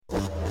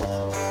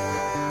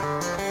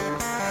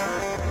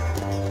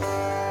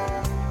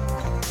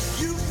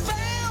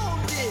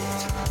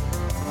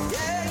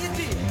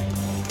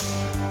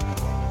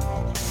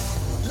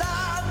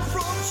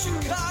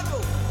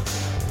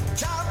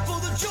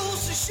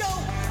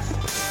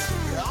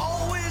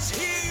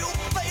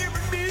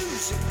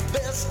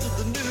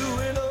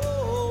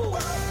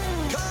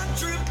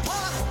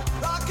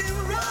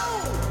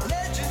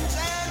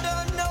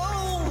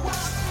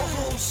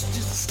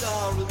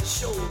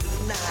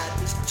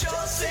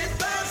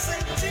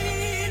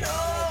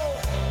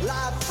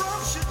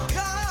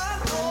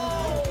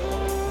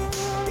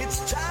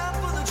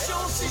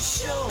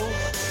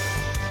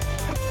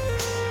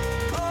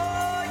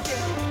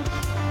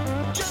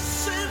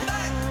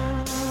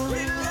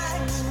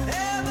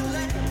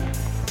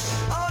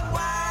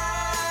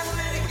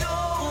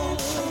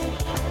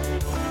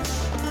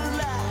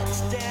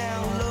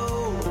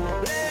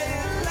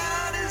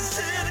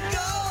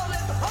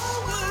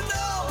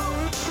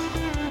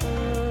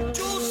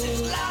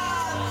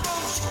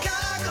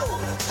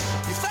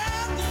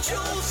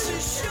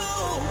Josie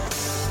Show.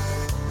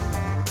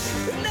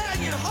 And now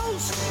your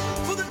host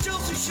for the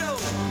Josie Show,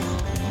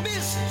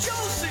 Miss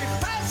Josie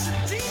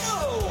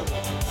Passantino.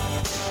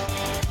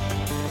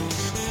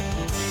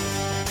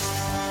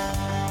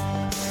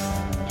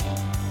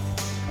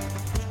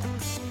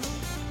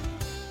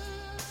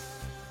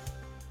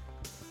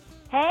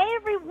 Hey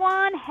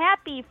everyone,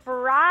 happy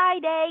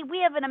Friday. We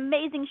have an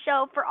amazing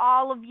show for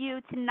all of you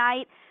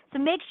tonight, so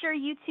make sure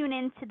you tune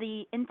in to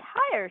the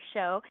entire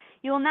show.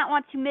 You will not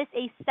want to miss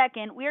a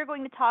second. We are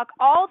going to talk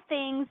all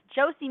things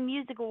Josie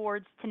Music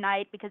Awards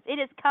tonight because it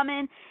is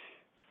coming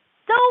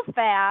so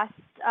fast,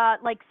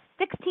 like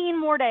 16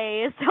 more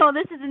days, so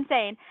this is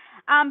insane.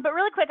 But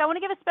really quick, I want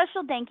to give a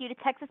special thank you to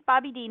Texas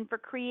Bobby Dean for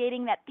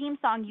creating that theme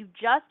song you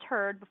just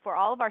heard before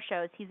all of our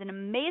shows. He's an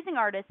amazing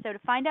artist, so to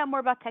find out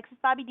more about Texas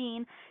Bobby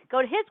Dean,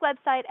 go to his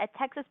website at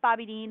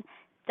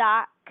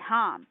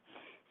texasbobbydean.com.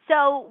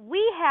 So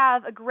we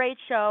have a great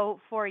show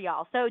for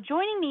y'all. So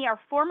joining me are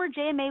former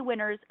JMA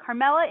winners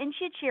Carmella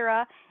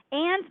Inchierchiera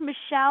and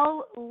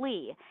Michelle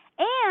Leigh.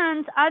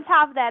 And on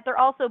top of that, they're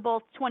also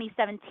both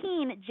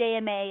 2017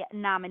 JMA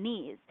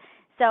nominees.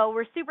 So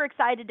we're super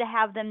excited to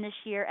have them this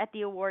year at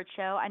the award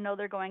show. I know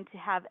they're going to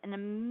have an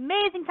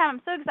amazing time.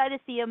 I'm so excited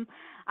to see them.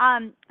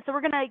 So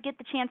we're going to get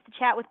the chance to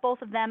chat with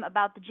both of them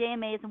about the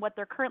JMAs and what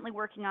they're currently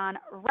working on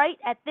right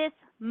at this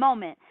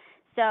moment.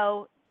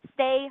 So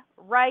stay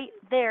right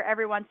there,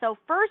 everyone. So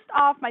first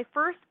off, my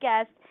first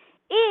guest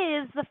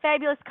is the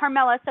fabulous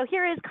Carmella. So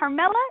here is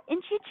Carmella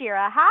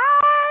Inchierchiera.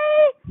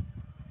 Hi!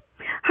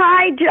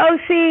 Hi,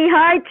 Josie.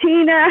 Hi,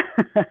 Tina.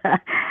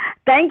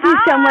 Thank you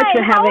so much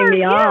for having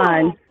me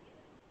on.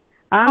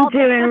 I'm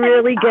doing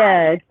really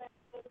good.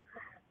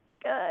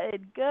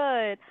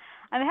 Good.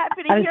 I'm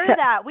happy to hear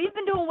that. We've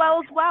been doing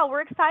well as well. We're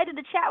excited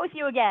to chat with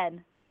you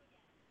again.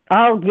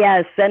 Oh,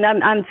 yes, and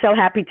I'm so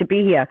happy to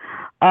be here.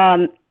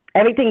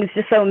 Everything is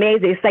just so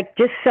amazing. It's like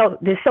there's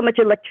so much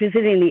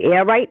electricity in the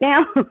air right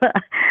now.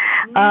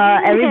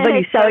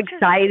 Everybody's so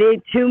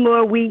excited. 2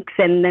 more weeks,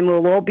 and then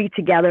we'll all be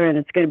together, and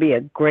it's going to be a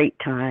great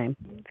time.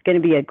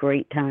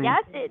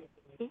 Yes,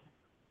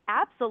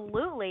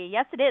 absolutely.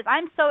 Yes, it is.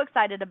 I'm so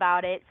excited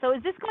about it. So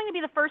is this going to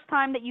be the first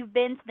time that you've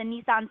been to the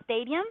Nissan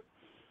Stadium?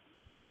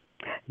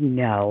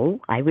 No,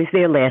 I was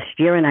there last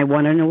year, and I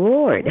won an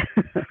award.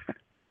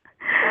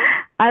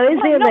 I was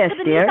there last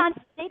year. Nissan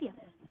Stadium.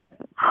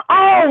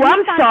 Oh,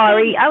 I'm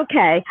sorry.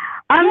 Okay.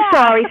 I'm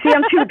sorry. See,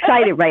 I'm too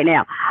excited right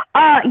now.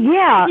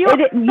 Yes.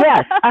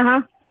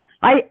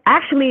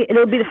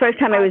 It'll be the first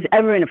time I was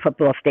ever in a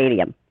football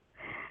stadium.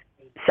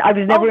 So I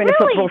was never in a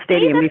football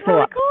stadium before.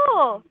 That's really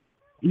cool.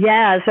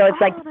 Yeah, so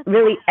it's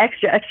really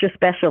extra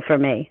special for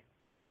me.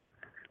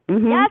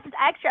 Mm-hmm. Yes, it's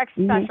extra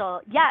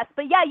special. Yes,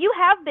 but yeah, you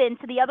have been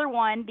to the other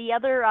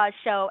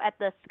show at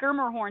the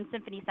Skirmerhorn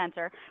Symphony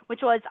Center,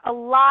 which was a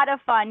lot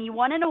of fun. You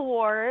won an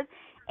award,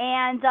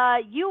 and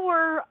you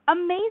were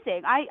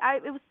amazing.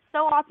 It was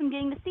so awesome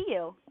getting to see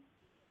you.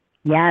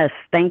 Yes,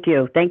 thank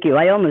you.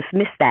 I almost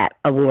missed that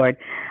award,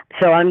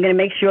 so I'm going to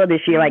make sure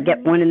this year I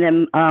get one of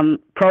them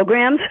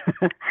programs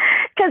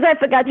because I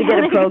forgot to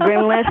get a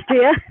program last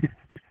year.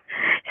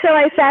 So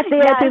I sat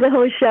there through the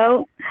whole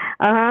show,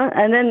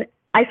 and then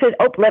I said,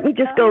 let me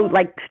just go,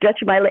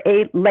 stretch my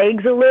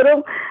legs a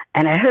little,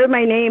 and I heard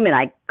my name, and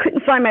I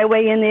couldn't find my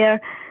way in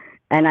there,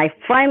 and I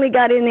finally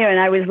got in there, and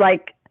I was,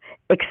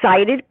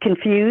 excited,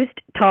 confused,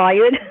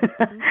 tired,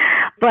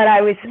 but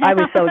I was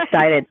so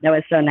excited. That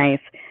was so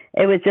nice.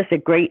 It was just a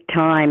great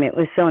time. It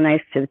was so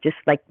nice to just,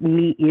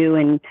 meet you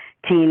and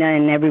Tina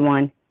and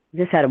everyone.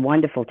 Just had a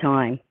wonderful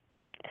time.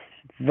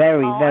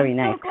 Very nice.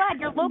 I'm so glad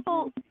your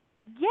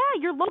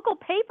local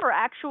paper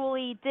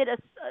actually did a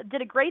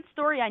great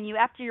story on you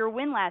after your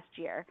win last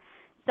year.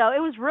 So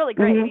it was really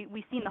great. Mm-hmm.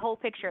 We seen the whole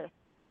picture.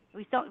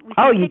 We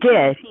you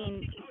did? We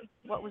seen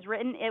what was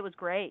written. It was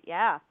great.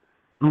 Yeah.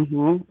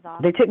 Mhm.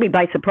 Awesome. They took me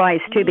by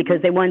surprise too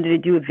because they wanted to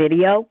do a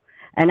video,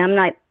 and I'm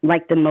not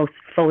the most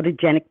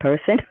photogenic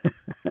person.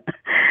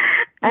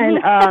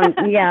 And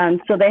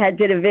and so they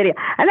did a video,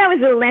 and that was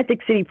the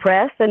Atlantic City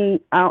Press,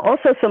 and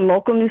also some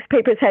local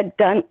newspapers had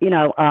done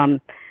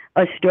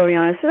a story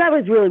on it. So that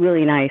was really,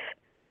 really nice.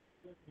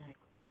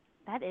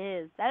 That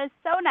is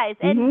so nice.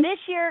 And this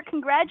year,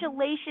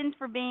 congratulations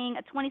for being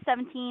a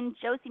 2017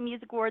 Josie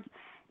Music Awards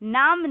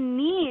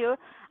nominee.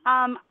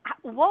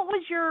 What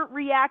was your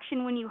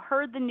reaction when you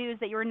heard the news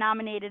that you were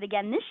nominated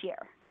again this year?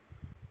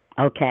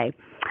 Okay.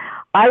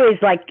 I was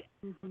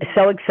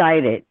so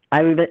excited.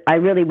 I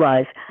really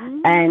was.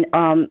 And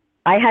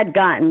I had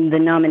gotten the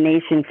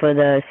nomination for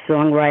the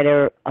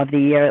Songwriter of the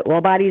Year at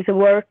All Bodies of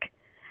Work.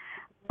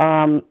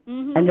 And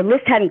the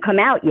list hadn't come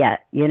out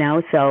yet,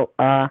 so,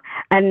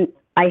 and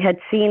I had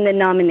seen the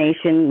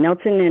nomination.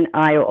 Nelson and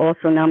I are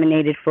also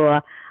nominated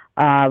for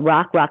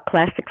Rock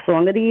Classic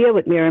Song of the Year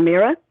with Mira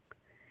Mira.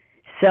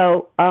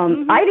 So,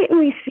 I didn't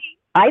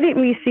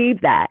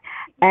receive that.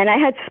 And I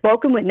had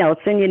spoken with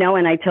Nelson,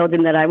 and I told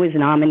him that I was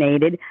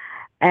nominated.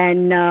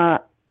 And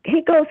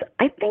he goes,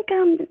 I think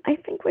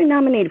we're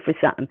nominated for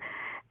something.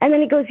 And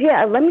then he goes,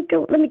 yeah, let me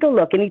go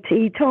look. And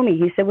he told me,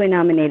 he said, we're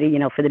nominated,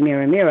 for the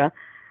Mira Mira.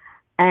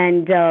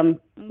 And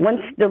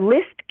once the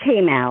list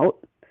came out,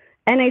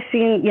 and I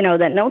seen,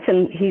 that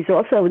Nelson, he's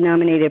also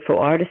nominated for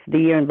Artist of the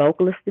Year and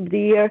Vocalist of the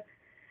Year.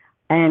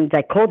 And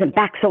I called him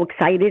back so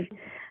excited.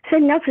 I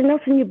said,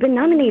 Nelson, you've been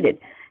nominated.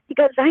 He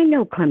goes, I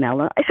know,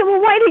 Carmella. I said,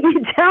 well, why didn't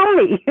you tell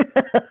me?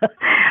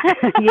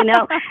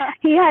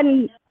 He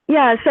hadn't,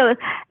 so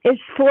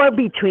it's 4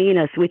 between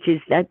us, which is,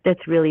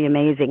 that's really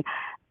amazing.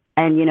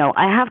 And,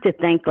 I have to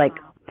thank,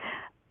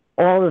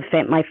 all of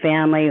my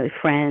family,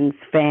 friends,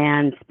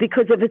 fans,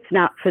 because if it's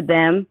not for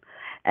them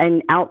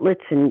and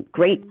outlets and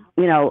great,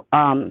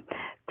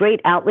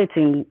 great outlets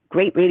and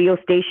great radio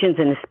stations,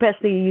 and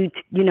especially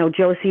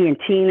Josie and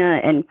Tina,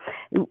 and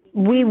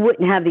we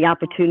wouldn't have the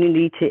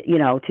opportunity to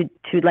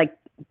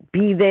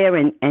be there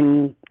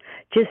and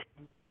just,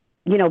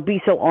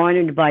 be so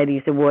honored by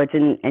these awards.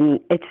 And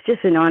it's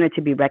just an honor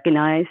to be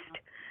recognized,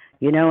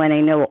 and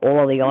I know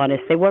all the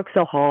artists, they work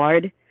so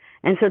hard.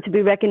 And so to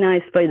be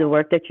recognized for the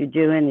work that you're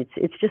doing,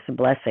 it's just a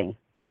blessing.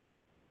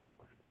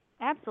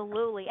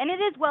 Absolutely. And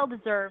it is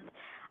well-deserved.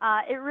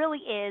 It really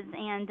is.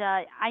 And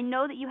I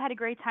know that you had a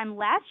great time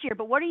last year,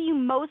 but what are you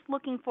most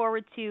looking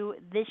forward to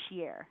this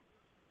year?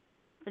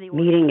 For the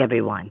awards? Meeting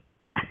everyone.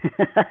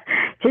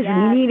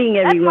 Meeting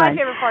everyone. That's my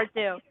favorite part,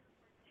 too.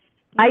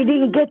 I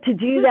didn't get to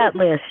do that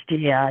last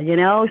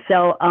year,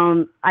 so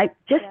I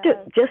just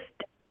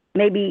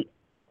maybe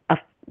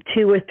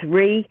 2 or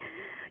 3.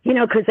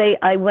 Because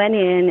I went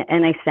in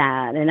and I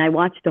sat and I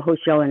watched the whole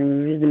show,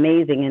 and it was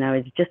amazing, and I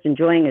was just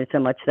enjoying it so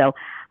much. So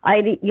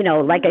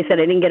like I said,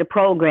 I didn't get a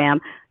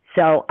program,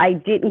 so I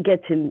didn't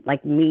get to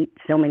meet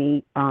so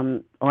many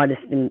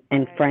artists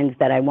and friends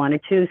that I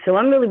wanted to. So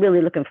I'm really,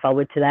 really looking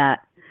forward to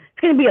that.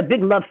 It's going to be a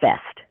big love fest.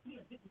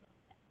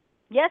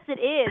 Yes, it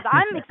is.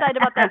 I'm excited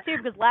about that too,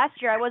 because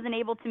last year I wasn't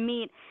able to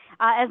meet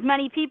as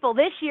many people.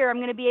 This year I'm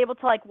going to be able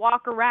to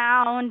walk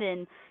around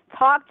and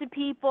talk to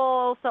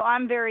people, so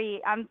I'm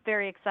very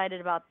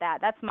excited about that.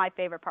 That's my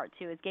favorite part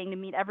too, is getting to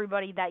meet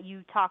everybody that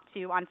you talk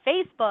to on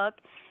Facebook,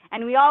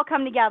 and we all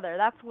come together.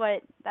 That's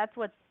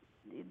what's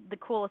the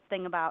coolest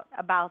thing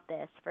about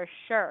this, for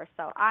sure.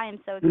 So I am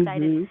so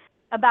excited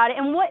about it.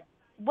 And what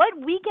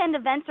weekend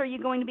events are you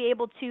going to be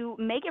able to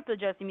make it for the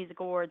Josie Music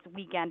Awards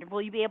weekend?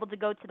 Will you be able to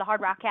go to the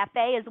Hard Rock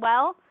Cafe as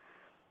well?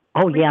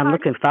 Oh yeah, I'm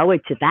looking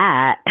forward to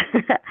that.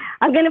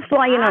 I'm going to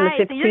fly in on the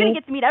 15th. So you're going to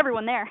get to meet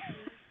everyone there.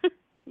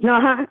 No,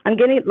 I'm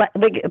getting,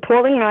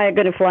 Paulie and I are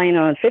going to fly in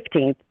on the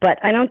 15th, but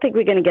I don't think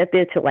we're going to get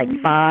there till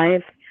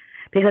 5,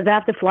 because I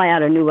have to fly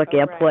out of Newark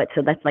Airport, right.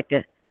 So that's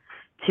a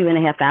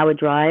 2.5-hour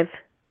drive.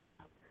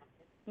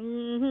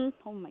 Oh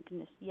my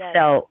goodness, yes.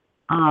 So,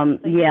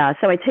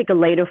 so I take a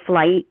later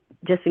flight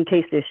just in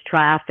case there's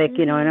traffic,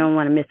 I don't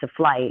want to miss a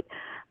flight.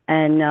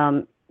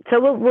 And so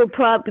we'll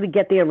probably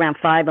get there around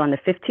 5 on the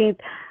 15th,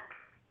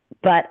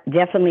 but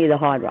definitely the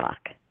Hard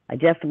Rock. I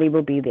definitely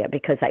will be there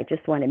because I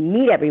just want to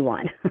meet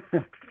everyone.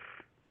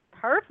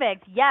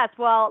 Perfect. Yes.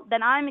 Well,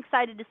 then I'm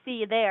excited to see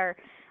you there.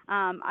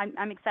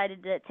 I'm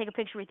excited to take a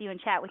picture with you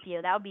and chat with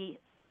you. That would be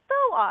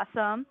so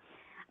awesome.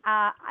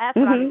 That's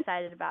what I'm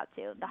excited about,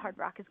 too. The Hard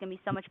Rock is going to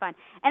be so much fun.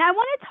 And I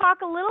want to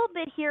talk a little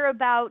bit here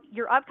about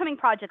your upcoming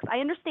projects. I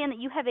understand that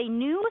you have a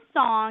new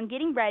song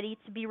getting ready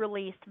to be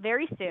released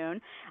very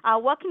soon.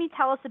 What can you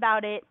tell us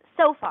about it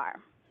so far?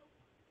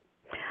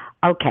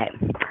 Okay.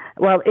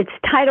 Well, it's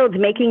titled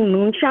Making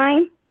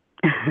Moonshine.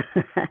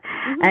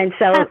 And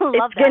so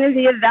it's going to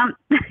be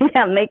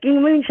about,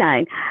 making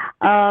moonshine.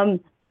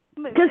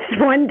 Just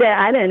one day,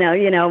 I don't know,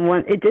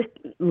 it just,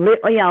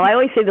 I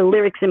always say the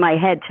lyrics in my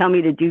head tell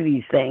me to do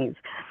these things.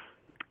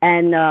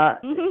 And,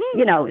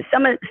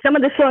 some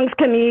of the songs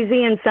come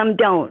easy and some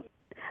don't.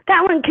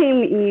 That one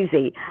came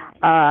easy.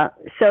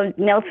 So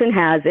Nelson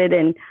has it.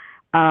 And,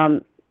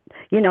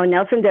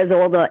 Nelson does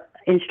all the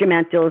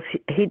instrumentals.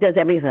 He does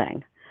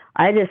everything.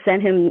 I just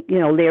sent him,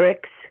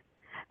 lyrics,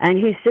 and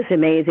he's just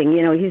amazing.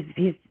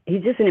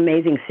 He's just an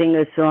amazing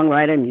singer,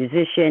 songwriter,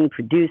 musician,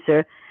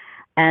 producer.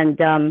 And,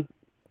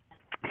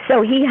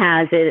 so he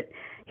has it.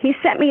 He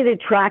sent me the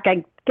track,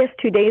 I guess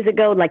 2 days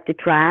ago, the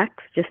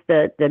tracks, just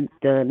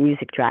the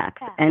music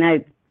tracks. And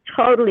I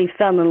totally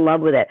fell in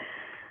love with it.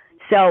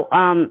 So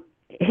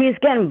he's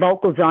getting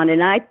vocals on it,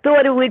 and I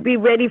thought it would be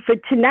ready for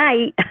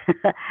tonight.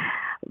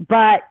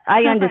 But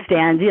I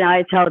understand,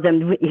 I told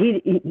him,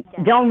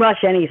 don't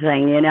rush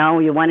anything,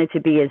 you want it to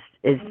be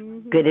as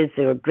good as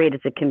or great as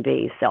it can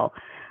be. So,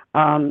 so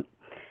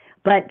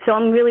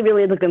I'm really,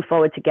 really looking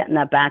forward to getting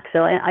that back.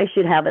 So I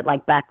should have it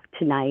back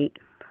tonight.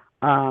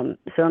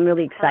 So I'm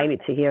really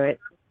excited to hear it.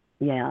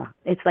 Yeah,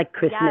 it's like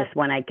Christmas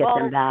when I get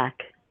them back.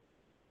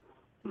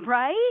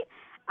 Right?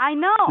 I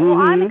know.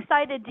 Well, I'm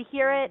excited to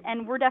hear it,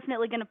 and we're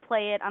definitely going to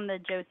play it on the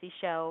Josie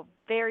Show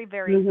very,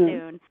 very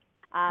soon.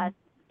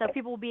 So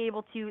people will be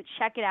able to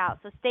check it out.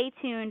 So stay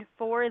tuned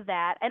for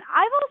that. And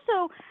I've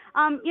also,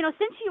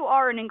 since you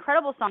are an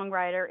incredible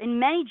songwriter in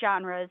many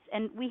genres,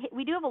 and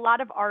we do have a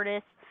lot of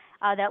artists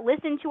that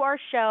listen to our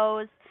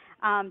shows,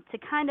 to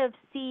kind of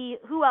see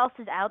who else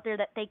is out there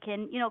that they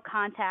can,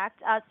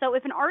 contact. So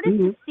if an artist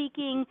is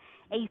seeking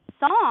a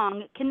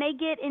song, can they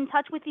get in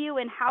touch with you,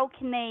 and how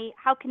can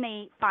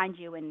they find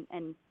you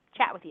and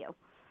chat with you?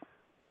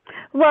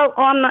 Well,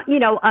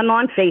 I'm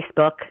on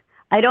Facebook.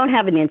 I don't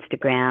have an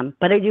Instagram,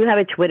 but I do have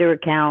a Twitter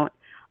account.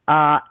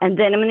 And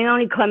then I'm the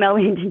only Carmella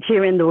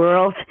Inchierchiera in the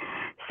world.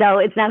 So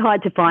it's not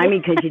hard to find me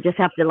because you just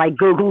have to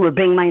Google or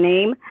Bing my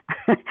name.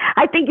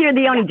 I think you're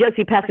the only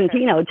Josie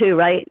Passantino too,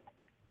 right?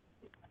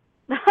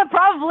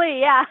 Probably,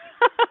 yeah.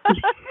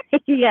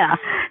 Yeah.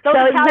 Those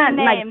so Italian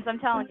names, I'm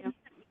telling you.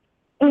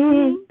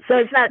 So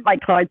it's not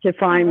hard to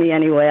find me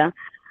anywhere.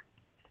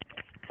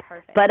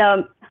 Perfect. But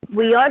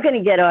we are going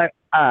to get a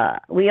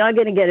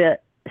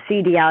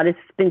CD out.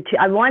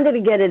 I wanted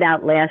to get it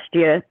out last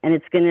year, and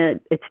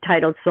it's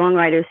titled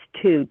Songwriters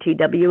 2,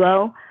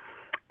 TWO.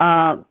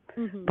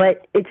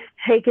 But it's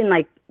taken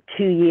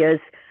 2 years.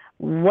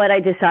 What I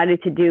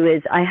decided to do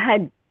is I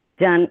had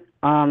done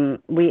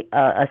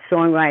a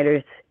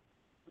songwriters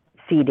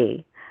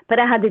CD, but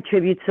I had the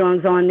tribute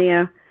songs on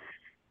there,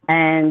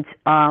 and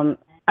I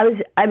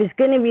was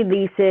going to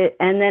release it,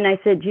 and then I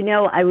said,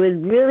 I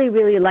would really,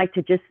 really like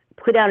to just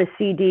put out a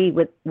CD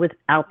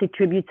without the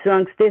tribute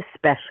songs. They're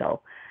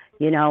special.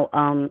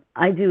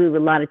 I do a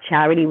lot of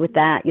charity with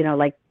that,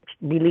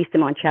 release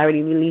them on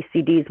charity release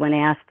CDs when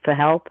asked for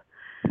help.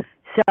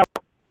 So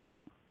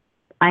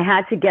I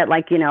had to get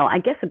I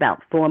guess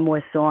about 4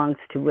 more songs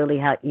to really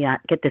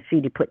get the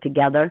CD put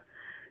together.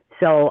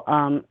 So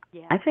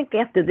I think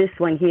after this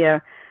one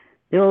here,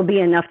 there will be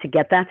enough to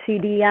get that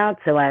CD out.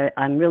 So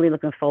I'm really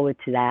looking forward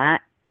to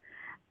that.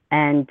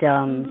 And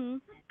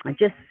I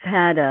just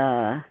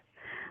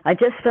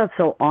felt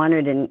so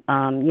honored, and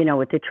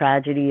with the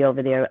tragedy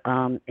over there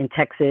in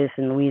Texas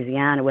and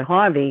Louisiana with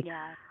Harvey,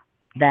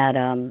 that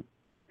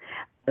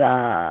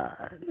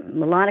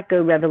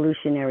Melodica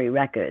Revolutionary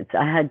Records,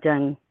 I had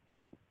done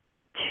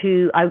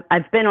 2.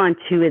 I've been on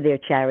 2 of their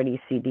charity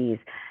CDs,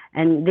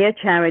 and their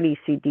charity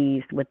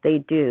CDs, what they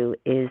do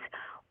is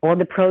all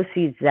the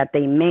proceeds that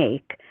they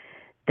make,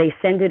 they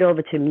send it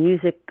over to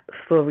Music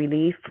for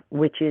Relief,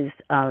 which is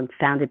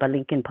founded by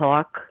Lincoln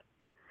Park.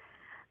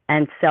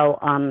 And so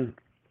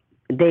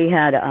he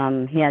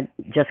had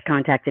just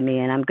contacted me,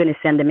 and I'm going to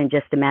send them in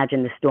Just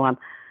Imagine the Storm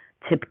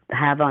to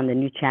have on the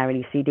new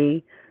charity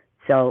CD.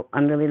 So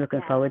I'm really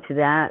looking forward to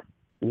that.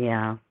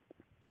 Yeah.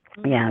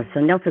 Yeah. So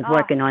Nelson's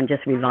working on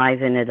just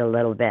revising it a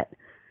little bit.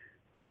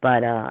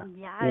 But,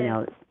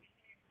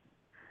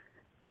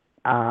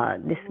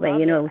 this way,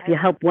 if you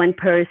help one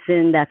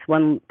person, that's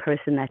one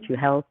person that you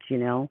helped,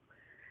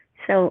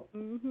 So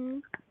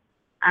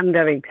I'm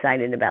very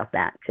excited about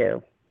that,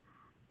 too.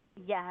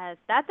 Yes,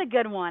 that's a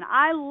good one.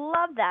 I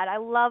love that.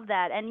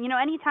 And,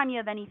 anytime you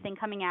have anything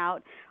coming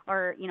out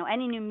or,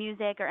 any new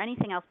music or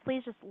anything else,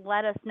 please just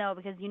let us know,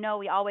 because,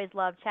 we always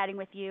love chatting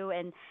with you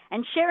and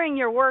sharing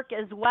your work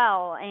as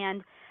well.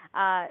 And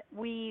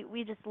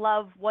we just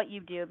love what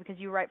you do, because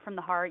you write from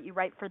the heart. You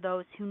write for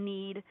those who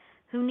need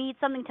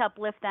something to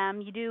uplift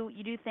them. You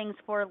do things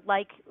for,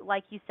 like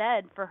you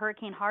said, for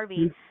Hurricane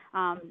Harvey.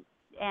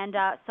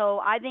 So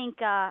I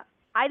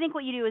think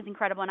what you do is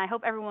incredible, and I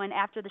hope everyone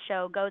after the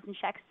show goes and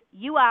checks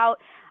you out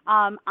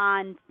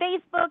on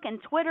Facebook and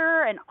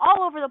Twitter and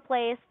all over the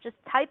place. Just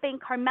type in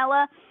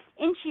Carmella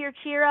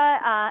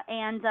Inchierchiera,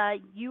 and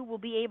you will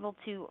be able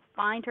to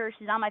find her.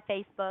 She's on my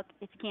Facebook.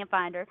 If you can't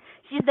find her,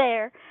 she's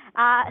there.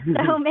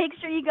 So make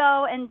sure you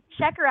go and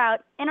check her out.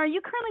 And are you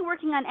currently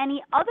working on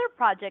any other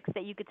projects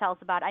that you could tell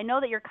us about? I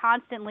know that you're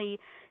constantly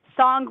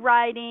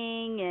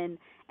songwriting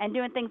and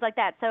doing things like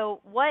that. So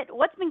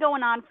what's been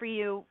going on for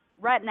you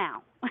right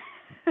now?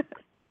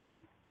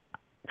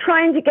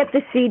 Trying to get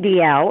the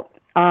CD out,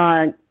 so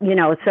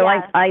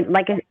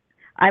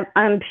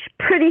I'm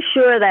pretty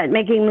sure that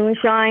Making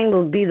Moonshine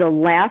will be the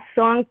last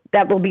song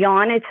that will be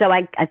on it. So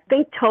I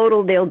think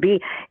total it will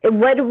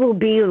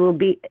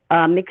be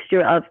a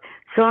mixture of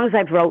songs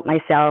I've wrote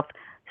myself,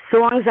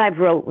 songs I've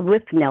wrote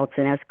with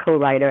Nelson as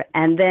co-writer,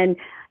 and then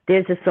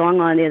there's a song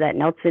on there that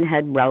Nelson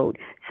had wrote.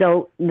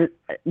 So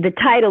the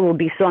title will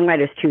be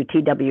Songwriters 2,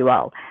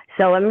 TWO.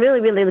 So I'm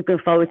really, really looking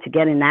forward to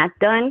getting that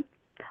done.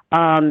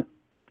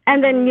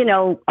 And then,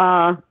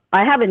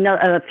 I have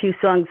a few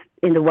songs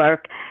in the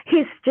work.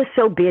 He's just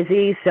so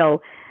busy,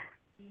 so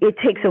it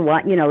takes a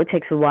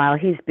while.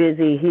 He's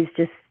busy. He's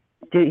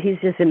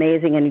just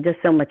amazing, and he does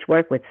so much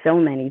work with so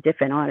many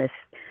different artists.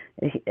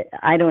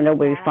 I don't know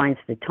where he finds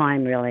the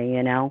time, really,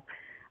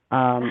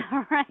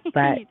 Right.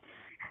 But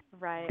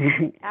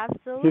right.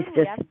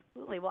 Absolutely.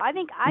 Absolutely. Well, I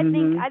think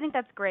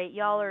that's great.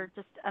 Y'all are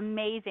just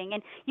amazing,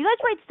 and you guys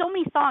write so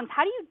many songs.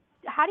 How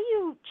do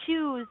you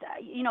choose,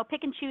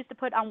 pick and choose to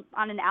put on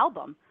an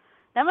album?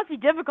 That must be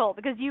difficult,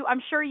 because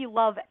I'm sure you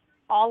love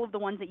all of the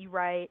ones that you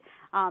write.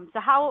 So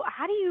how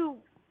do you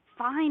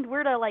find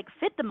where to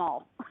fit them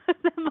all?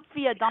 That must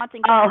be a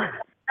daunting task.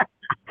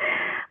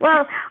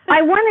 Well,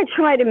 I want to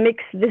try to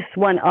mix this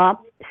one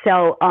up.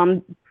 So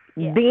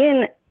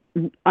being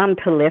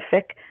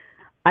prolific,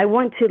 I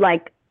want to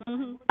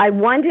I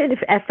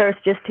wanted at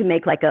first just to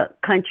make a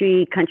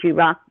country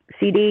rock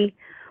CD.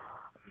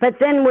 But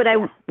then what I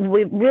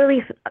would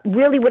really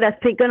what I'm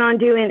thinking on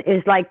doing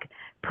is like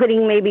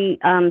putting maybe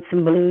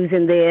some blues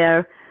in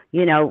there.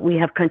 You know, we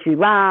have country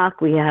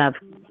rock. We have,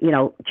 you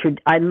know,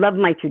 I love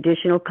my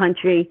traditional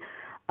country.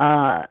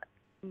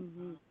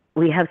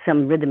 We have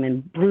some rhythm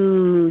and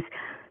blues.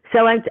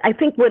 So I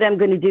think what I'm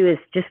going to do is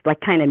just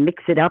like kind of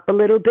mix it up a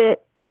little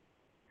bit.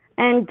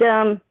 And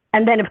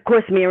then, of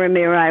course, Mirror,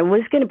 Mirror. I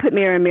was going to put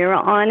Mirror, Mirror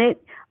on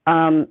it.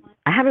 I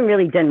haven't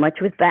really done much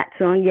with that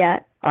song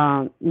yet,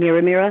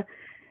 Mirror, Mirror.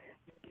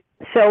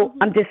 So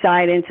I'm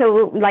deciding.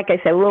 So like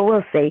I said,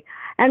 we'll see.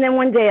 And then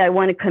one day I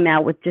want to come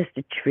out with just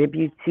a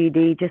tribute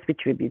CD, just with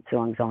tribute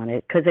songs on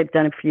it, because I've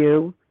done a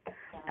few.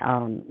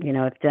 You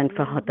know, I've done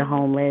for the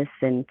homeless,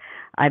 and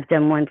I've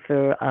done one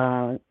for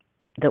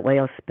the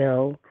oil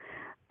spill.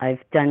 I've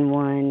done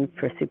one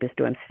for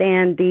Superstorm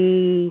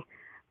Sandy.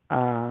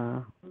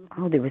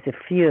 There was a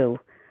few.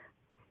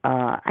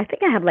 I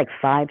think I have like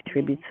 5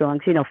 tribute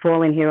songs. You know,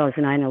 Fallen Heroes,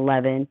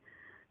 9/11,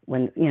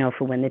 when, you know,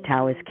 for when the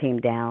towers came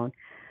down.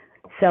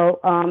 So,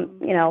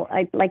 you know,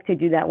 I'd like to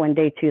do that one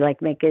day too,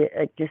 like make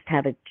it, just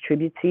have a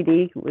tribute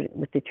CD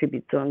with the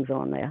tribute songs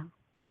on there.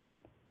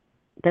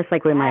 That's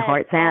like where my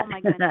heart's at. Oh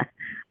my goodness.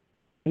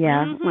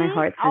 Yeah, my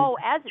heart's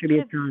as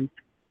tribute songs.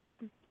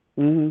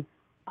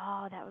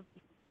 Oh, that would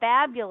be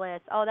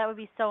fabulous. Oh, that would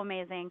be so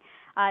amazing.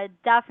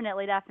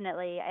 Definitely.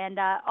 And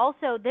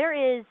also, there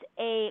is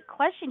a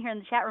question here in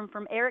the chat room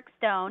from Eric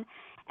Stone.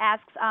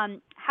 Asks,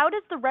 how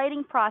does the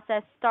writing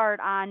process start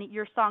on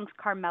your songs,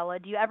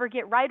 Carmella? Do you ever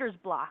get writer's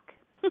block?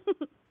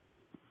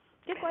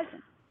 Good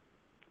question.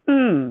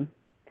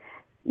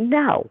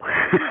 No.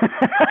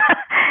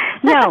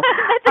 No.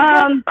 That's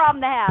a good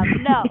problem to have.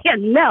 No. Yeah,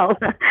 no.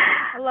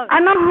 I love it.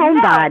 I'm a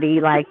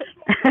homebody, like,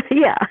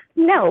 yeah,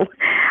 no.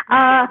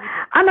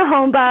 I'm a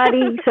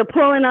homebody, so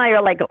Paul and I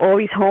are like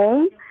always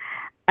home.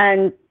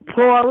 And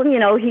Paul, you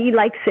know, he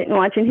likes sitting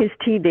watching his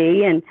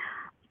TV, and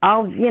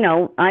I'll, you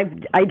know, I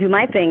do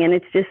my thing, and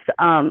it's just,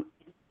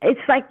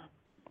 it's like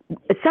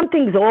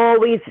something's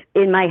always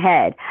in my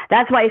head.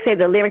 That's why I say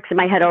the lyrics in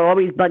my head are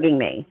always bugging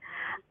me.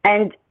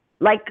 And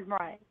like,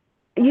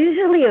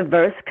 usually a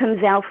verse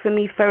comes out for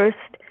me first.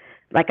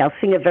 Like I'll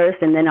sing a verse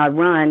and then I'll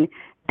run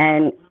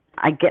and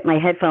I get my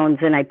headphones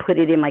and I put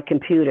it in my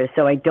computer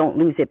so I don't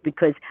lose it,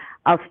 because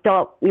I'll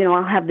start, you know,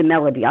 I'll have the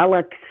melody. I'll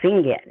like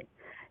sing it,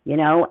 you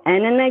know,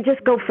 and then I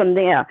just go from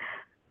there.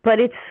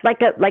 But it's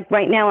like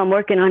right now I'm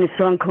working on a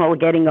song called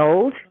Getting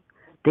Old.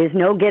 There's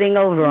no getting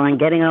over on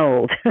getting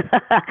old.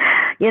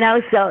 You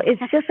know, so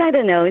it's just, I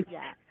don't know.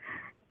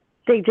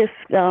 They just,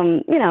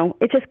 you know,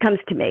 it just comes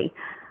to me.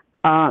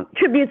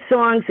 Tribute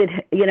songs that,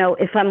 you know,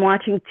 if I'm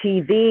watching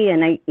TV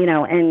and I, you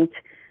know, and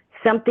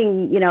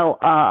something, you know,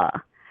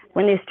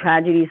 when there's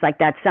tragedies like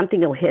that, something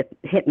will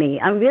hit me.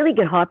 I really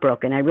get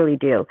heartbroken. I really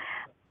do.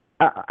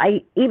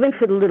 Even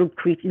for the little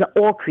creatures,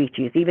 all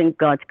creatures, even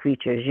God's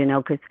creatures, you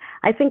know, because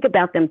I think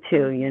about them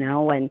too, you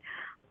know, and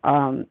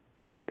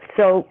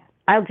so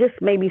I'll just,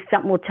 maybe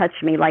something will touch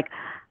me. Like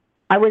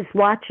I was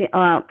watching,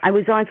 I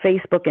was on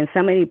Facebook and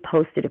somebody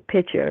posted a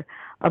picture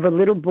of a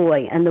little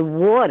boy and the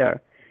water.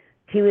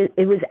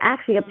 It was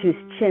actually up to his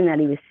chin that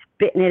he was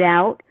spitting it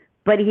out,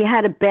 but he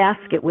had a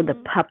basket with a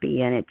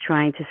puppy in it,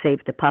 trying to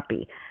save the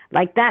puppy.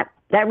 Like that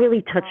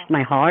really touched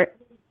my heart.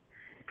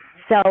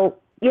 So,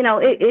 you know,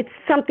 it's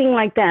something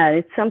like that.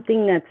 It's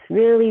something that's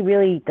really,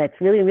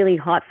 really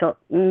heartfelt.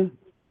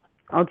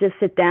 I'll just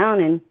sit down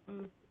and,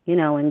 you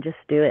know, and just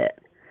do it.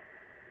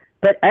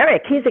 But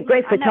Eric, he's a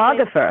great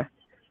photographer.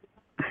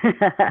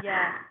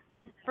 Yeah,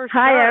 for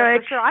sure. Hi,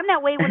 Eric. For sure. I'm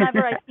that way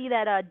whenever I see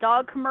that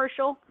dog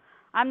commercial.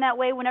 I'm that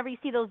way whenever you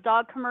see those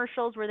dog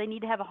commercials where they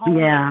need to have a home.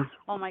 Yeah.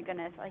 Oh my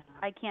goodness,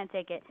 I can't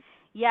take it.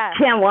 Yeah.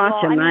 Can't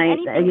watch them, right?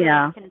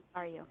 Yeah. Can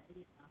inspire you.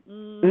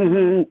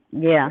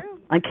 Yeah. True.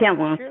 I can't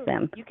watch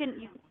them.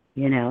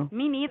 You know.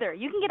 Me neither.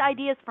 You can get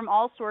ideas from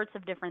all sorts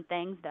of different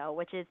things, though,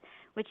 which is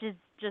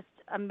just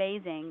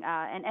amazing,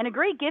 and a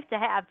great gift to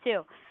have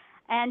too.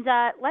 And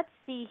let's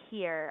see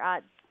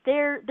here.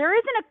 This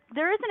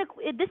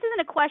isn't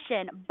a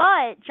question,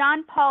 but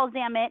John Paul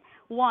Zamet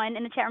one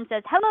in the chat room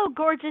says, "Hello,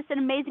 gorgeous and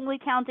amazingly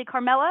talented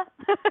Carmella."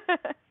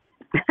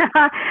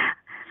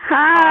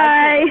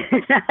 Hi.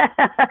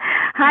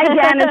 Hi,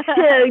 Janice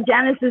too.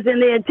 Janice is in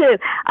there too.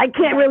 I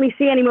can't really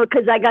see anymore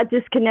because I got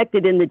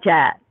disconnected in the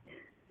chat.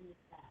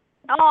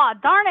 Oh,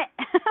 darn it.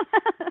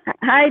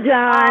 Hi,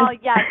 John. Oh,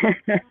 yes.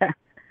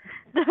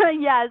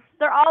 Yes,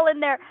 they're all in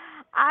there.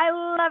 I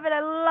love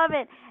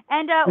it.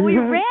 And we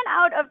ran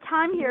out of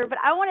time here, but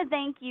I want to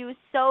thank you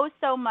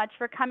so much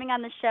for coming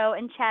on the show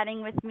and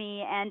chatting with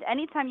me. And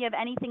anytime you have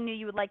anything new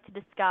you would like to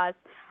discuss,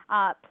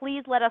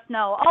 please let us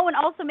know. Oh, and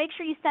also make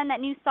sure you send that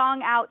new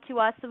song out to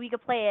us so we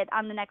could play it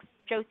on the next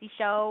Josie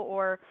Show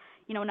or,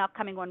 you know, an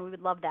upcoming one. We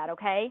would love that,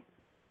 okay?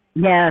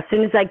 Yeah, as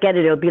soon as I get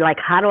it, it'll be like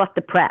hot off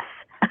the press.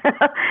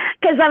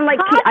 Because I'm like,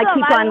 I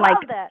Awesome. keep I on love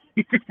like,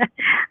 that.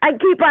 I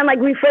keep on like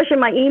refreshing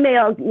my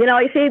emails. You know,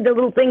 I see the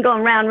little thing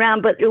going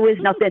round, but it was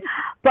nothing.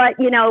 But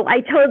you know, I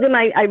told them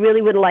I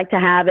really would like to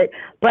have it.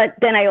 But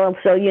then I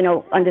also, you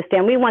know,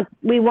 understand we want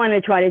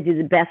to try to do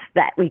the best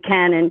that we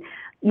can, and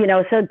you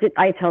know, so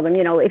I told them,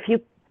 you know, if you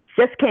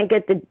just can't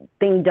get the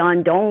thing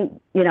done,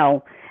 don't, you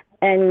know,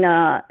 and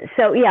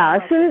so yeah,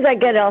 as soon as I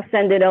get it, I'll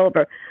send it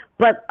over.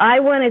 But I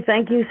want to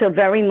thank you so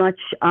very much,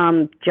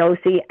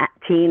 Josie,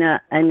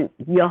 Tina, and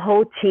your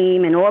whole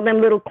team, and all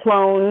them little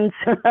clones.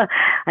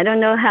 I don't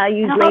know how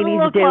you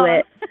ladies do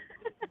it.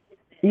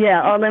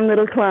 Yeah, all them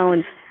little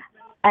clones.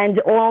 And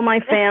all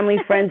my family,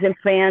 friends, and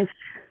fans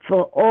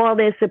for all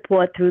their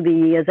support through the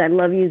years. I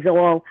love you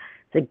all.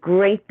 It's a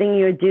great thing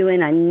you're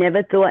doing. I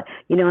never thought,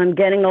 you know, I'm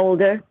getting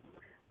older,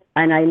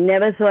 and I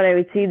never thought I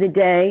would see the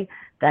day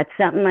that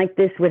something like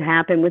this would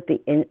happen with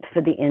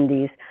for the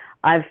indies.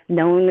 I've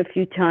known a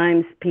few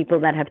times people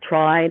that have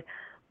tried,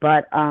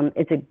 but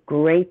it's a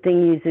great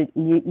thing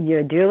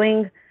you're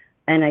doing,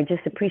 and I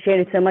just appreciate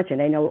it so much,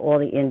 and I know all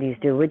the indies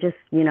do. We're just,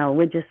 you know,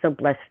 we're just so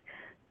blessed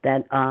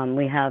that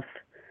we have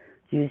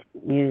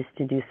used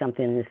to do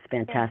something as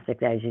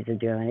fantastic as you are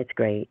doing. It's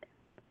great.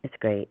 It's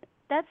great.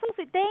 That's so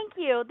sweet. Thank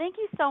you. Thank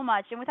you so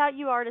much. And without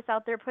you artists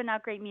out there putting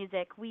out great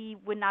music, we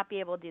would not be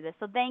able to do this.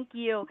 So thank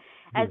you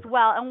as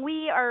well. And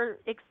we are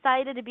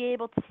excited to be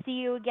able to see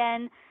you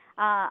again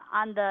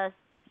on the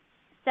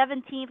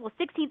 17th, well,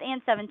 16th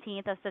and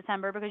 17th of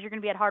September, because you're going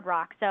to be at Hard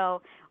Rock.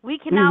 So we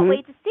cannot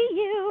wait to see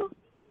you.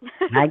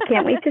 I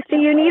can't wait to see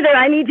you neither.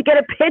 I need to get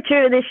a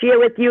picture this year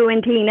with you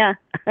and Tina.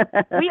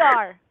 We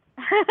are.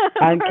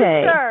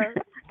 Okay. For sure.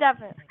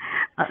 Definitely.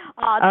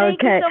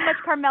 Thank you so much,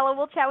 Carmella.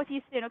 We'll chat with you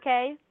soon,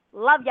 okay?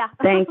 Love ya.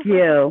 Thank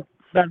you.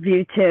 Love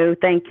you too.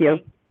 Thank you.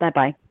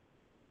 Bye-bye.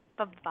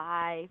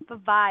 Bye-bye.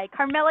 Bye-bye.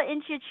 Carmella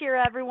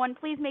Inchierchiera, everyone.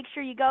 Please make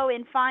sure you go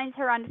and find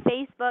her on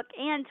Facebook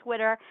and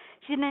Twitter.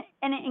 She's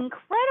an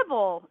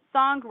incredible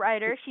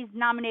songwriter. She's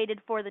nominated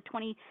for the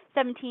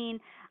 2017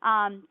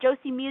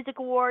 Josie Music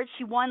Awards.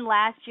 She won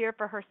last year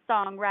for her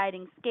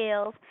songwriting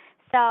skills.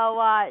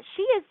 So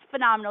she is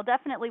phenomenal.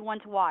 Definitely one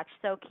to watch.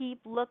 So keep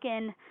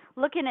looking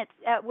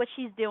at what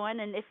she's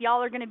doing. And if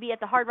y'all are going to be at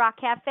the Hard Rock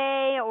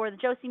Cafe or the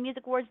Josie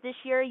Music Awards this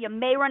year, you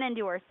may run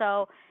into her.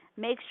 So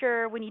make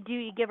sure when you do,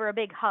 you give her a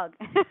big hug.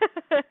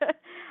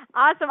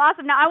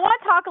 Awesome. Now I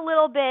want to talk a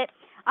little bit.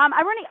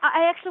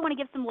 I actually want to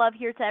give some love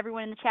here to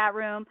everyone in the chat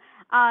room.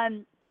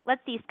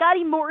 Let's see.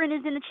 Scotty Morton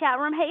is in the chat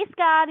room. Hey,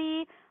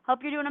 Scotty. Hope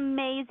you're doing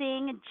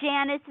amazing.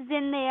 Janice is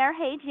in there.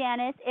 Hey,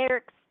 Janice.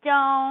 Eric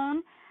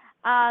Stone.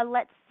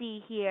 Let's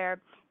see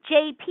here.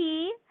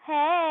 JP,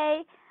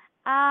 hey.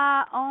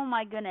 Oh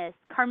my goodness.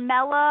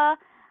 Carmella,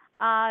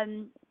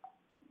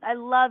 I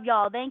love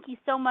y'all. Thank you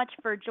so much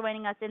for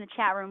joining us in the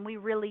chat room. We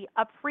really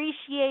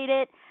appreciate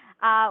it.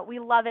 We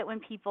love it when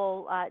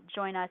people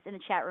join us in the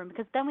chat room,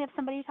 because then we have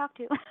somebody to talk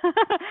to.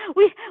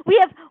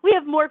 we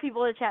have more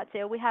people to chat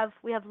to. We have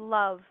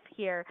love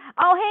here.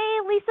 Oh,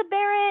 hey, Lisa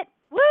Barrett.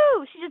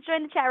 Woo! She just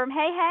joined the chat room.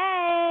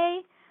 Hey.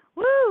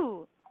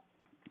 Woo!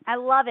 I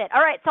love it.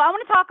 All right, so I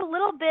want to talk a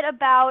little bit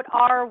about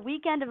our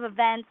weekend of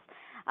events,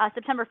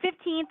 September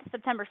 15th,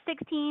 September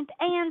 16th,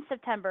 and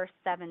September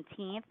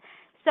 17th.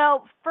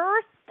 So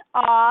first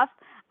off,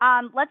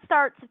 let's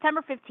start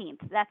September 15th.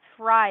 That's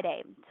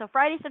Friday. So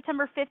Friday,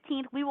 September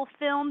 15th, we will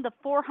film the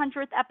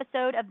 400th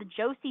episode of the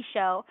Josie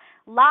Show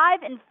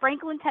live in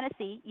Franklin,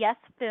 Tennessee. Yes,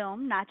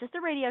 film, not just a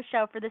radio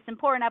show for this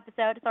important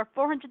episode. It's our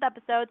 400th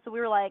episode, so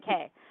we were like,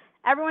 hey,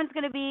 everyone's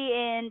going to be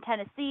in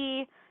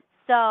Tennessee.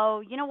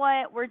 So, you know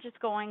what, we're just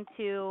going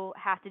to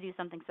have to do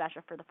something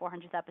special for the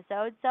 400th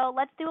episode, so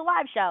let's do a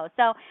live show.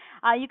 So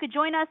you could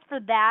join us for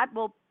that.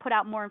 We'll put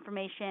out more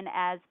information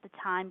as the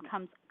time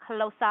comes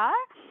closer.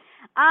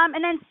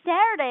 And then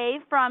Saturday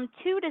from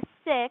 2 to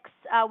 6,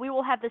 we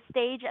will have the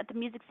stage at the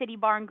Music City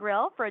Bar and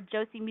Grill for a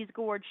Josie Music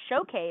Awards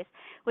showcase,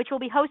 which will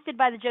be hosted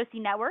by the Josie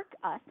Network,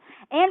 us,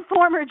 and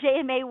former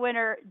JMA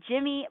winner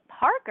Jimmy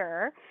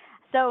Parker.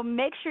 So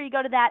make sure you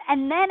go to that.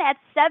 And then at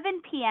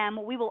 7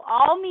 p.m., we will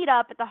all meet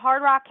up at the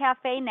Hard Rock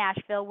Cafe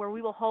Nashville, where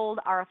we will hold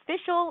our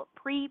official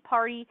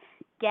pre-party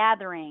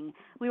gathering.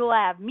 We will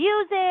have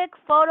music,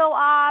 photo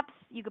ops.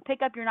 You can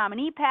pick up your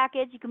nominee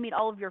package. You can meet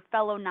all of your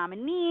fellow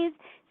nominees.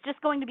 It's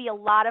just going to be a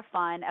lot of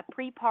fun, a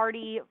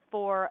pre-party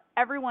for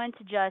everyone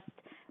to just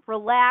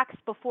relax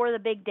before the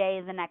big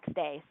day the next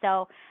day.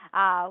 So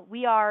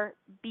we are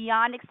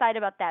beyond excited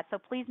about that. So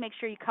please make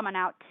sure you come on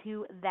out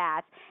to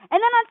that. And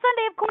then on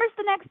Sunday, of course,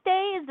 the next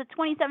day is the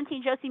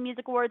 2017 Josie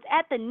Music Awards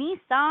at the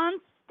Nissan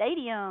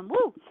Stadium.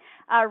 Woo!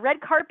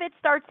 Red carpet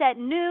starts at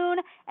noon,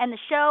 and the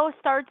show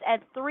starts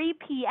at 3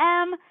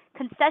 p.m.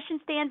 Concession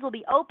stands will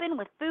be open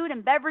with food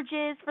and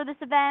beverages for this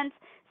event.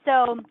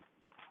 So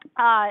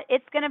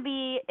it's gonna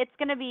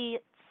be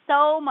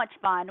so much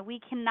fun. We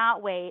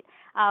cannot wait.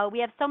 We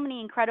have so many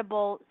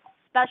incredible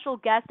special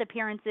guest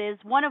appearances,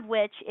 one of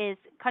which is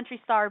country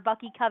star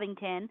Bucky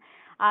Covington.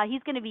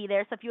 He's going to be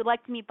there. So if you would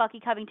like to meet Bucky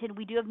Covington,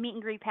 we do have meet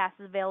and greet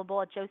passes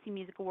available at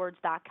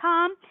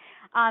josiemusicawards.com.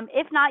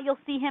 If not, you'll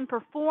see him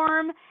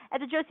perform at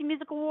the Josie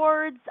Music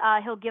Awards.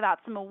 He'll give out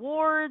some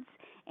awards,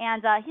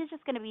 and he's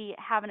just going to be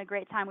having a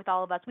great time with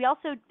all of us. We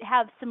also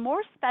have some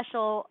more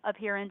special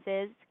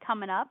appearances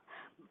coming up,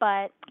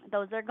 but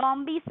those are going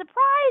to be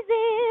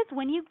surprises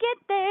when you get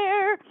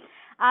there.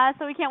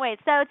 So we can't wait.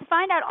 So to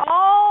find out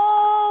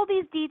all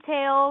these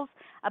details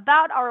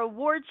about our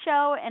award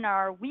show and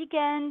our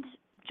weekend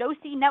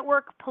Josie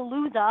Network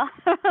Palooza,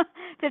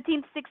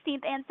 15th,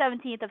 16th, and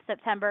 17th of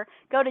September,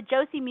 go to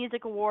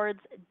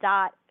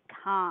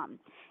josiemusicawards.com.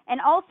 And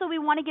also, we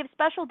want to give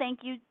special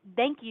thank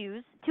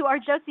yous to our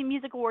Josie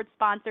Music Awards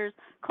sponsors,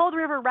 Cold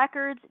River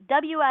Records,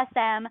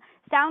 WSM,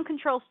 Sound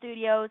Control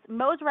Studios,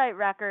 Mosrite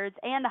Records,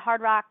 and the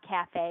Hard Rock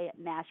Cafe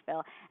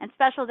Nashville. And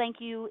special thank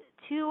you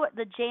to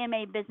the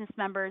JMA Business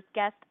Members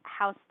Guest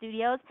House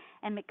Studios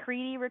and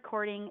McCready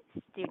Recording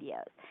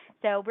Studios.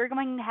 So we're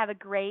going to have a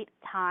great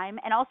time.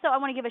 And also, I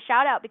want to give a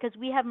shout out because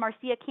we have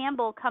Marcia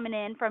Campbell coming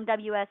in from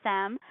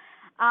WSM.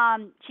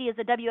 She is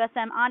a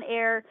WSM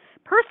on-air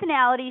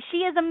personality. She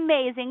is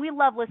amazing. We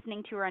love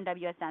listening to her on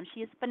WSM.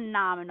 She is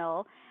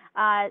phenomenal.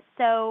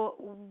 So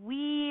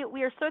we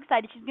are so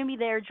excited. She's going to be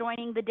there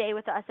joining the day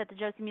with us at the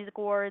Josie Music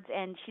Awards,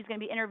 and she's going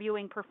to be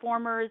interviewing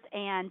performers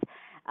and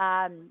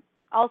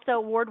also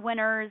award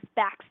winners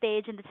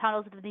backstage in the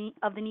tunnels of the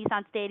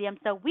Nissan Stadium.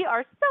 So we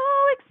are so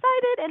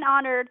excited and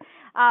honored.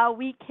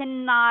 We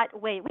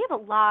cannot wait. We have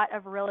a lot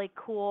of really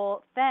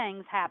cool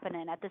things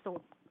happening at this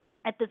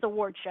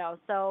award show.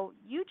 So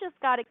you just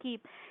got to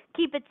keep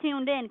it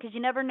tuned in because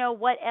you never know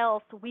what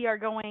else we are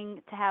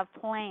going to have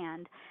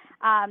planned.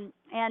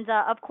 And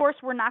of course,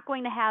 we're not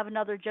going to have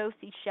another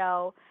Josie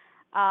show.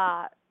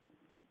 Am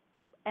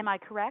I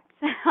correct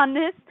on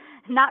this?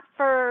 Not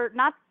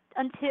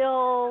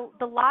until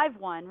the live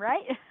one,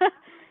 right?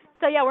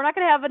 So yeah, we're not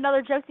going to have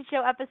another Josie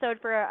Show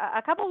episode for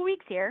a couple of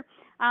weeks here.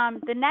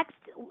 The next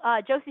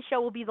Josie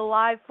Show will be the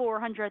live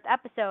 400th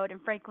episode in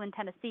Franklin,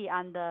 Tennessee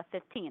on the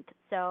 15th.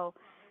 So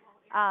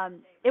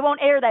it won't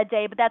air that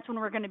day, but that's when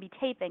we're going to be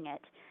taping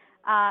it.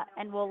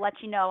 And we'll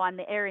let you know on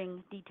the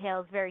airing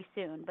details very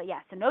soon. But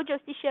yeah, so no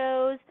Josie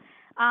shows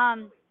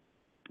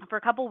for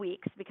a couple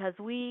weeks because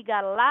we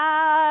got a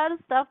lot of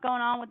stuff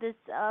going on with this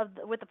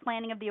with the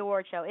planning of the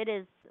award show. It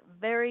is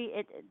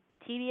very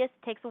tedious,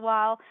 takes a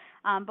while,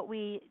 but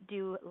we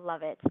do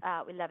love it.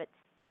 We love it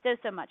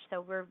so much.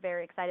 So we're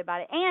very excited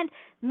about it. And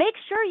make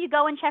sure you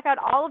go and check out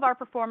all of our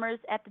performers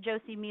at the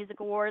Josie Music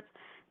Awards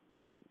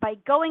by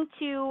going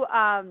to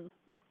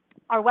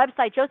our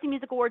website,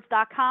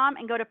 josiemusicawards.com,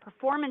 and go to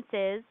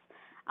performances,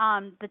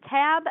 the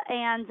tab,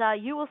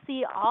 and you will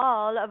see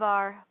all of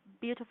our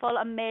beautiful,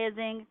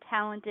 amazing,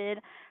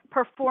 talented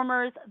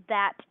performers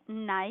that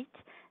night.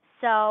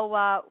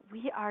 So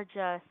we are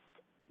just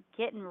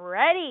getting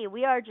ready.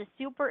 We are just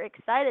super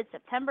excited.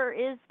 September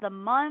is the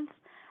month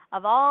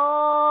of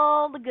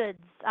all the goods.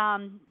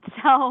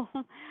 So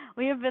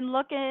we have been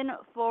looking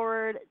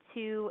forward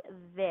to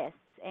this.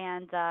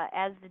 And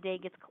as the day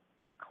gets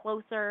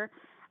closer,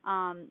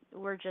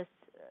 we're just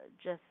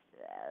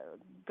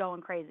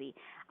going crazy.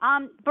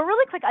 But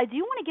really quick, I do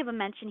want to give a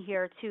mention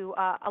here to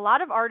a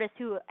lot of artists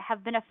who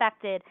have been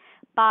affected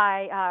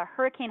by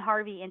Hurricane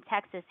Harvey in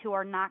Texas who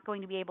are not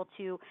going to be able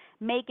to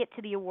make it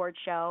to the award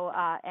show.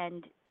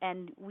 And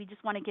we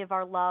just want to give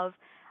our love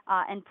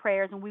and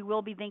prayers, and we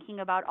will be thinking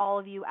about all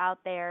of you out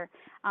there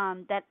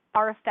that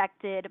are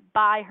affected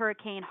by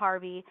Hurricane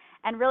Harvey.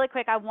 And really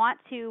quick, I want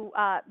to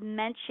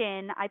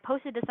mention, I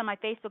posted this on my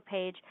Facebook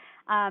page,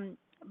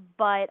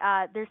 but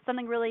there's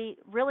something really,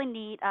 really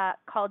neat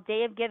called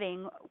Day of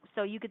Giving,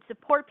 so you could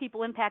support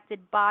people impacted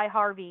by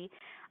Harvey.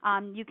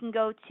 You can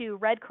go to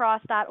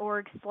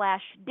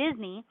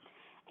redcross.org/Disney,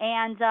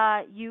 and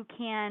you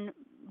can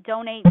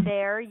donate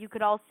there. You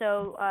could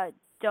also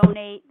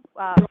donate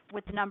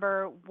with the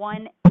number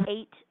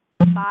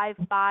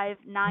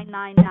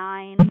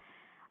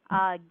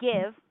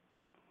 1-855-999-GIVE,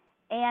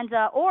 and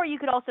or you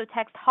could also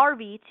text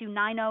Harvey to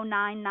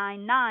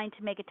 90999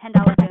 to make a $10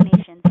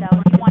 donation. So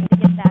if you wanted to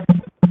give that to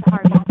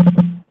Harvey,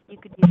 you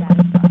could do that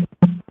as well.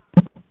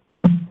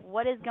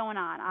 What is going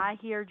on? I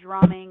hear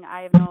drumming.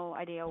 I have no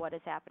idea what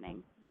is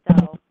happening.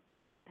 So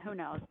who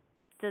knows?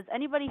 Does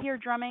anybody hear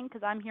drumming?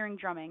 Because I'm hearing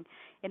drumming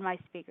in my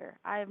speaker.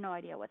 I have no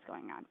idea what's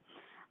going on.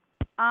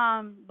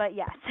 But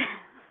yes.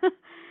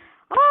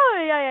 Oh,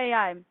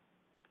 yeah.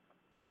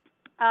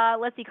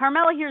 Let's see.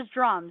 Carmella hears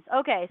drums.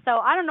 Okay, so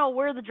I don't know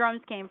where the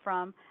drums came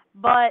from,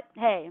 but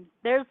hey,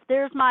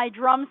 there's my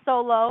drum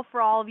solo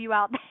for all of you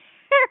out there.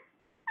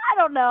 I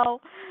don't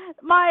know.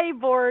 My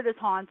board is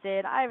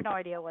haunted. I have no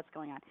idea what's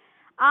going on.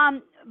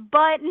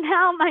 But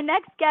now my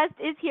next guest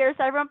is here,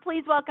 so everyone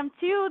please welcome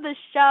to the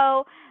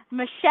show,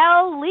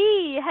 Michelle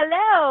Leigh.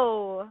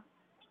 Hello.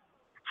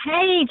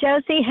 Hey,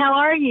 Josie, how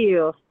are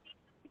you?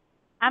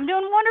 I'm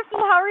doing wonderful.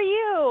 How are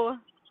you?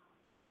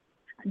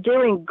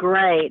 Doing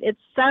great. It's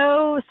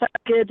so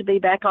good to be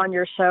back on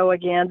your show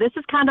again. This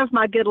is kind of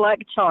my good luck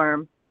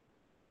charm.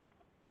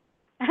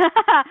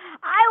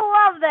 I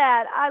love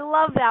that. I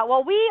love that.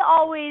 Well, we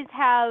always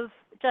have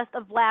just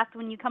a blast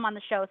when you come on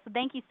the show. So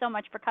thank you so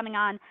much for coming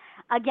on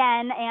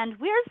again. And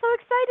we're so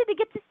excited to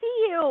get to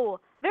see you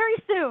very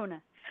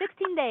soon.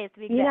 16 days to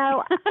be exact. You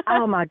know,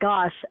 oh my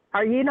gosh,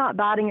 are you not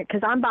biting it?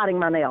 Because I'm biting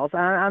my nails.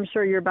 I'm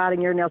sure you're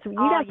biting your nails. You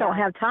guys don't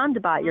have time to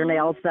bite your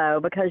nails, though,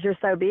 because you're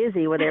so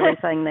busy with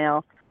everything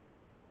now.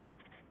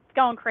 It's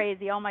going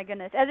crazy. Oh, my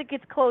goodness. As it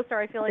gets closer,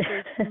 I feel like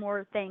there's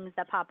more things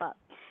that pop up.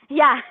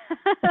 Yeah.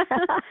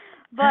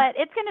 But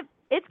it's gonna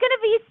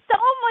be so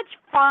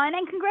much fun,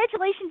 and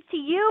congratulations to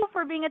you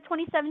for being a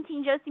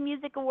 2017 Josie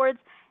Music Awards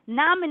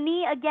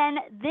nominee again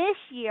this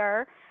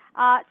year.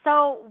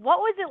 So what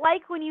was it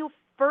like when you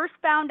first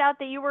found out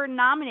that you were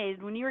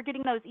nominated, when you were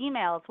getting those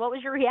emails? What was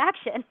your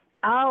reaction?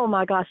 Oh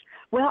my gosh.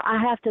 Well, I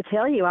have to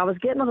tell you, I was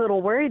getting a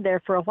little worried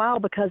there for a while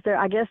because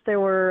I guess there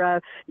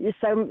were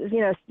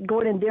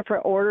going in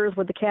different orders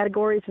with the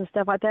categories and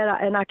stuff like that.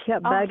 And I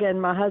kept bugging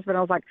my husband.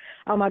 I was like,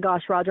 oh my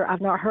gosh, Roger, I've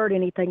not heard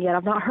anything yet.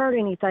 I've not heard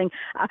anything.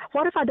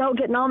 What if I don't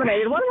get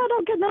nominated? What if I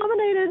don't get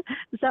nominated?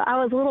 So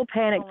I was a little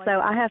panicked. So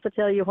I have to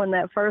tell you, when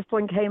that first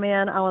one came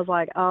in, I was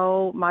like,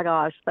 oh my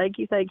gosh, thank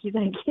you, thank you,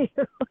 thank you.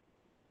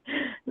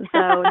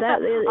 So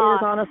that is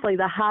honestly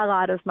the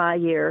highlight of my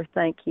year.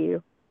 Thank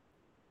you.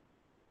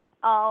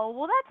 Oh,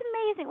 well, that's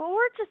amazing. Well,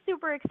 we're just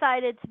super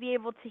excited to be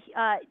able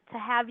to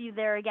have you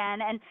there again.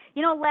 And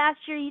you know, last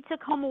year you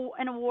took home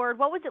an award.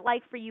 What was it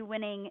like for you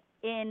winning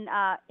in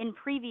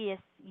previous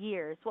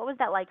years? What was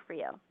that like for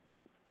you?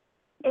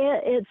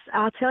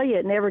 I'll tell you,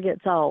 it never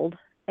gets old,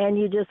 and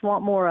you just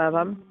want more of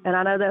them. And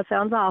I know that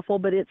sounds awful,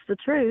 but it's the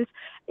truth.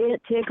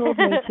 It tickles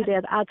me to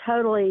death.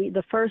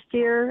 The first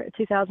year,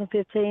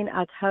 2015,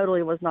 I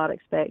totally was not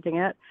expecting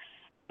it.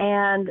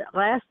 And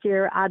last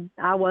year,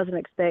 I wasn't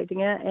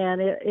expecting it,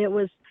 and it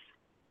was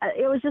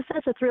just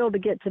such a thrill to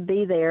get to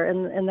be there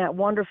in that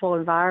wonderful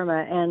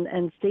environment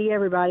and see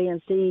everybody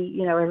and see,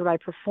 you know, everybody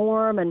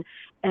perform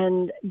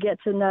and get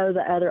to know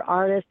the other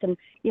artists. And,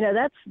 you know,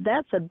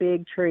 that's a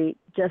big treat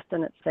just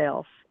in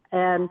itself.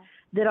 And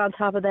then on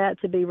top of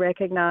that, to be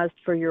recognized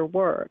for your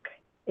work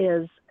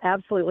is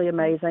absolutely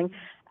amazing.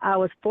 I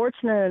was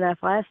fortunate enough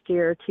last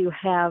year to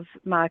have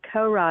my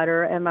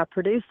co-writer and my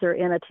producer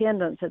in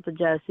attendance at the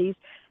Josies,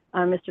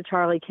 Mr.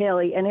 Charlie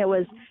Kelly, and it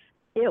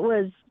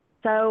was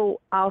so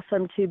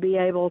awesome to be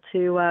able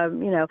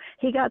to,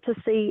 he got to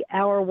see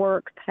our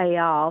work pay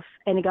off,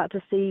 and he got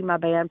to see my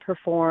band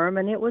perform,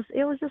 and it was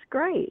just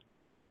great.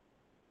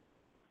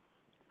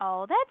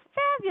 Oh, that's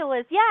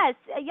fabulous. Yes,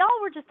 y'all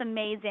were just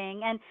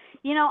amazing. And,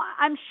 you know,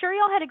 I'm sure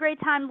y'all had a great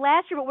time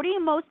last year, but what are you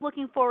most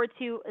looking forward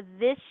to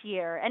this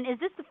year? And is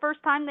this the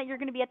first time that you're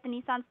going to be at the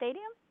Nissan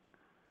Stadium?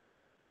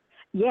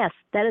 Yes,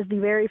 that is the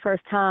very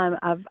first time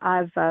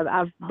I've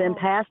been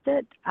past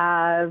it.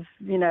 I've,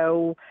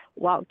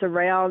 walked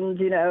around,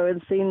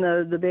 and seen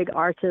the big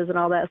arches and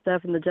all that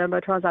stuff and the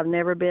jumbotrons. I've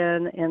never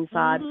been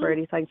inside for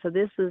anything. So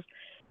this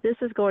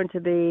is going to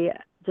be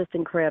just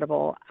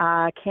incredible.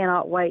 I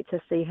cannot wait to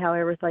see how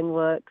everything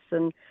looks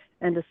and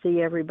to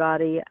see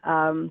everybody.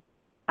 I'm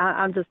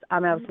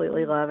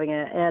absolutely loving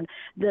it. And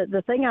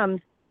the thing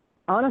I'm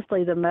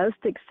honestly the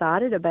most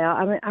excited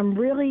about, I'm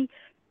really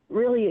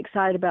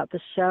excited about the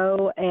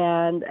show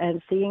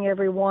and seeing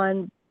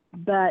everyone,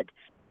 but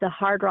the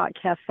Hard Rock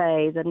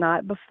Cafe the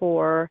night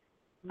before,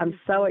 I'm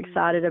so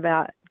excited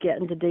about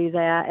getting to do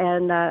that.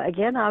 And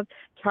again,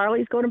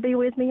 Charlie's going to be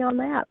with me on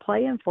that,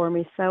 playing for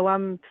me. So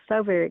I'm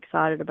so very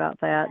excited about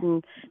that.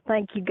 And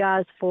thank you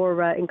guys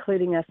for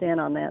including us in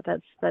on that.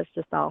 That's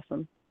just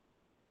awesome.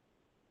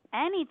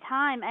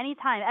 Anytime.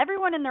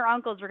 Everyone and their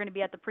uncles are going to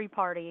be at the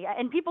pre-party.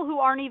 And people who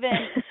aren't even,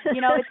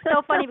 it's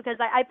so funny because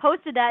I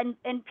posted that,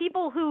 and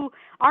people who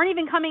aren't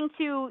even coming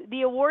to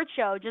the award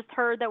show just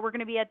heard that we're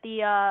going to be at the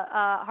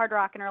Hard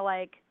Rock and are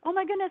like, oh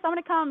my goodness, I want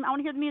to come. I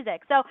want to hear the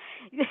music. So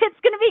it's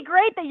going to be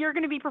great that you're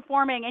going to be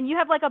performing. And you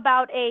have like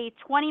about a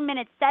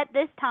 20-minute set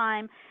this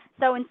time.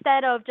 So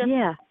instead of just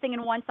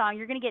singing one song,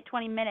 you're going to get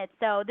 20 minutes.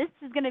 So this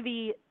is going to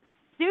be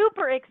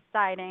super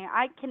exciting.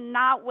 I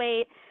cannot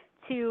wait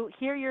to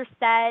hear your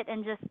set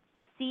and just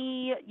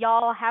see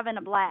y'all having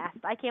a blast.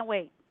 I can't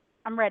wait.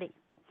 I'm ready.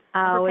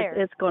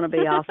 It's going to be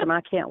awesome.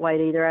 I can't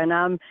wait either. And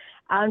I'm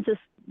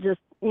just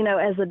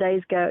as the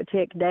days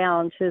tick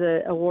down to the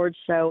awards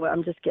show,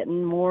 I'm just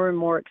getting more and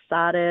more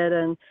excited,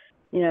 and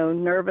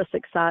nervous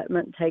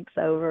excitement takes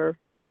over.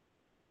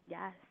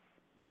 Yes.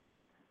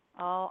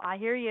 Oh, I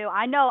hear you.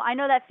 I know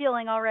that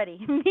feeling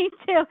already.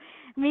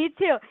 Me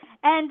too.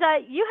 And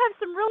you have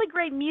some really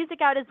great music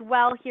out as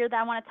well here that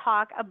I want to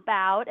talk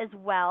about as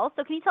well.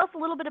 So can you tell us a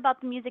little bit about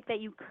the music that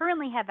you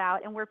currently have out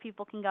and where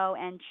people can go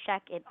and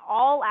check it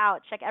all out?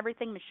 Check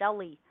everything Michelle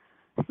Leigh.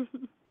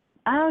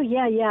 Oh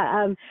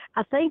yeah.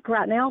 I think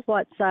right now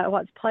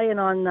what's playing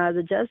on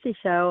the Josie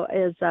Show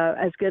is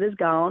As Good as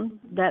Gone.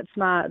 That's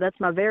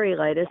my very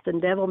latest,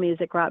 and Devil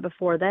Music right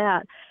before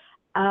that.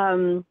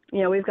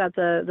 We've got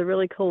the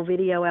really cool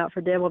video out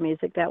for Devil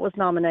Music that was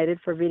nominated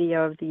for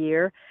Video of the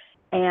Year,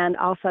 and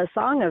also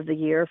Song of the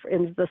Year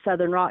in the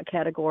Southern Rock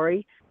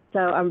category. So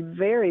I'm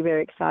very,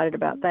 very excited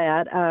about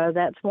that.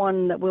 That's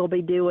one that we'll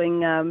be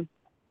doing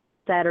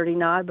Saturday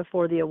night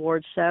before the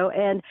awards show.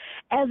 And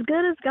As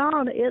Good as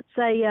Gone, it's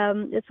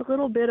a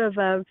little bit of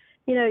a,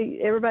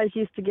 everybody's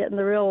used to getting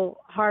the real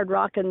hard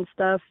rocking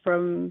stuff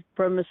from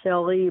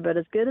Michelle Leigh, but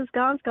As Good as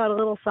Gone's got a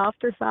little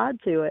softer side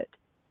to it.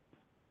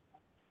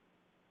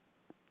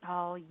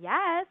 Oh,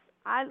 yes.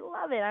 I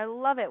love it. I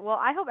love it. Well,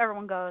 I hope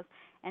everyone goes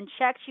and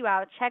checks you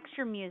out, checks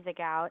your music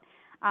out.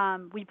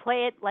 We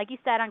play it, like you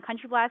said, on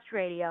Country Blast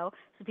Radio,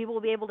 so people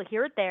will be able to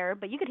hear it there,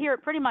 but you could hear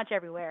it pretty much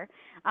everywhere.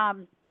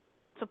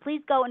 So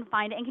please go and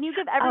find it. And can you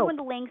give everyone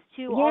the links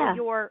to all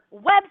your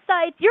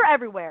websites? You're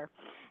everywhere.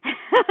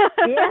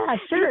 Yeah,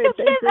 sure. It's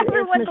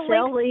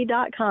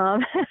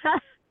MichelleLeigh.com.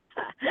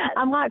 Yes.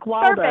 I'm like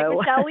Waldo. Perfect,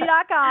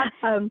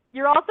 MichelleLeigh.com.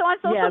 You're also on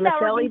social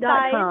networking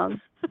sites.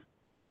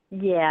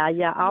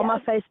 Yeah, all my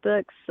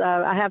Facebooks,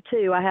 I have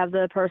two. I have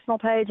the personal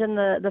page and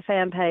the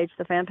fan page.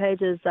 The fan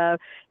page is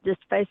just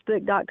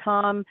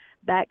facebook.com/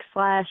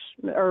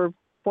 or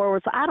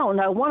forward. I don't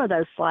know, one of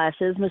those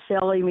slashes,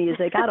 Michelle Leigh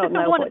Music. I don't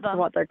know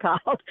what they're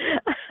called.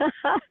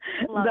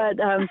 But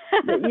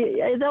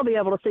they'll be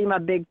able to see my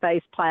big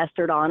face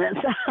plastered on it.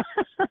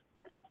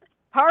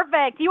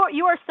 Perfect.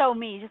 You are so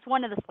me. Just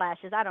one of the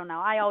slashes. I don't know.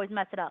 I always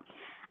mess it up.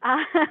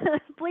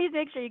 Please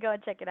make sure you go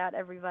and check it out,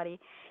 everybody.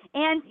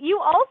 And you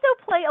also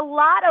play a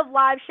lot of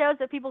live shows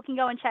that people can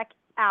go and check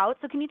out.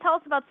 So can you tell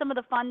us about some of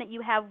the fun that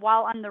you have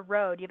while on the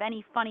road? Do you have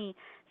any funny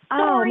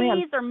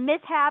stories or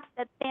mishaps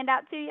that stand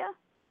out to you?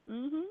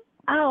 Mm-hmm.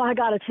 Oh, I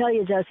got to tell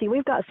you, Josie,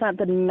 we've got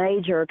something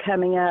major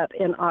coming up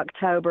in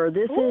October.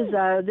 This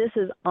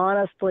is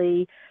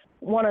honestly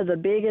one of the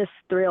biggest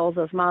thrills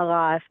of my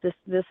life.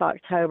 This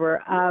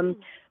October.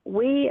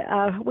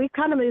 We've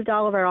kind of moved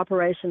all of our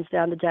operations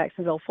down to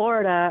Jacksonville,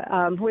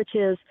 Florida, which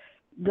is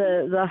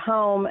the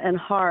home and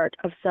heart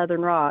of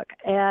Southern Rock.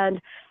 And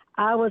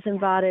I was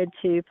invited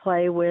to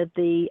play with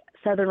the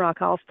Southern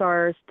Rock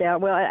All-Stars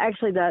down. Well,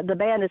 actually, the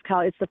band is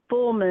called, it's the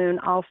Full Moon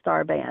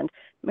All-Star Band.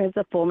 It's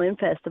a Full Moon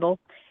Festival.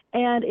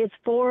 And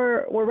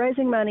we're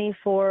raising money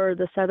for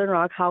the Southern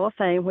Rock Hall of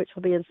Fame, which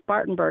will be in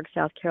Spartanburg,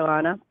 South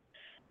Carolina.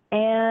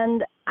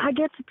 And I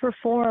get to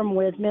perform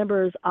with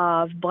members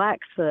of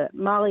Blackfoot,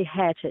 Molly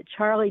Hatchet,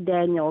 Charlie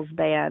Daniels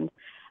Band,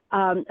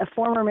 a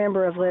former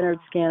member of Leonard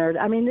Skinner.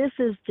 I mean, it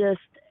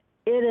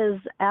is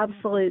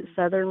absolute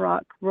Southern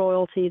Rock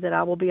royalty that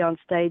I will be on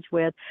stage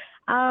with.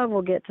 I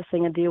will get to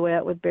sing a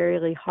duet with Barry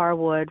Lee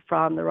Harwood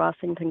from the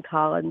Rossington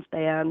Collins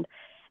Band.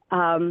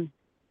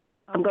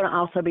 I'm going to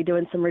also be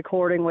doing some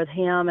recording with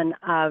him, and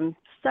I'm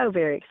so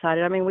very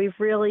excited. I mean, we've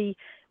really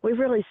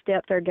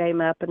stepped our game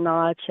up a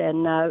notch,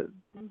 and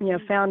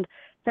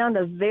found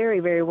a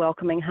very, very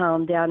welcoming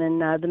home down in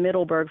the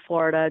Middleburg,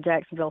 Florida,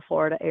 Jacksonville,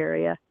 Florida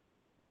area.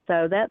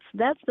 So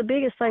that's the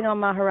biggest thing on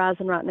my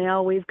horizon right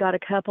now. We've got a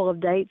couple of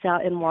dates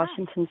out in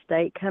Washington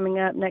State coming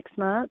up next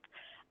month.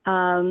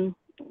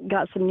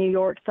 Got some New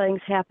York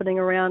things happening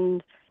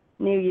around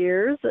New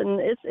Year's, and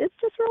it's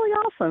just really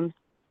awesome.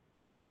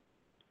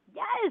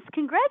 Yes,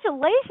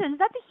 congratulations.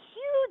 That's a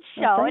huge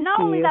show. Well, and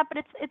not only you. that,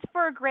 but it's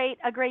for a great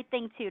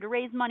thing too, to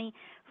raise money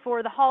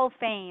for the Hall of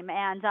Fame.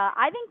 And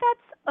I think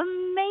that's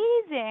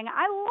amazing.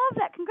 I love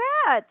that.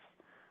 Congrats.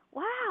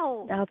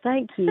 Wow. Oh,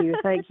 thank you.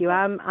 Thank you.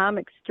 I'm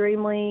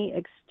extremely,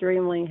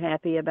 extremely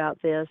happy about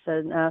this.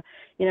 And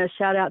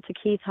shout out to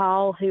Keith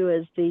Hall, who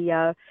is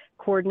the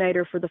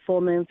coordinator for the Full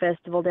Moon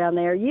Festival down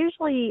there.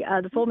 Usually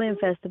the Full Moon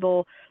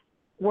Festival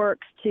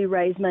works to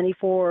raise money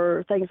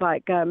for things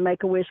like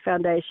Make-A-Wish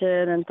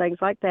Foundation and things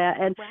like that.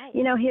 And,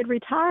 he had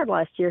retired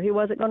last year. He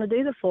wasn't going to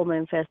do the Full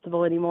Moon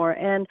Festival anymore.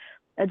 And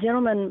a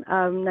gentleman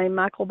named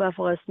Michael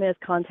Buffalo Smith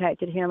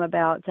contacted him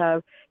about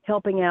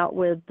helping out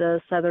with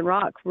the Southern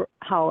Rock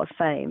Hall of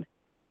Fame.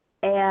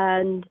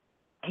 And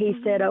he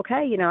said,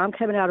 okay, I'm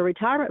coming out of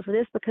retirement for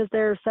this because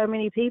there are so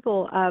many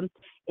people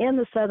in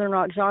the Southern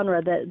Rock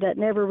genre that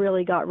never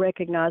really got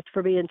recognized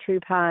for being true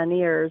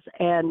pioneers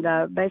and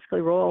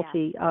basically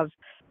royalty of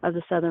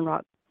the Southern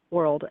Rock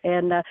world.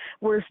 And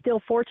we're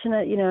still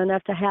fortunate,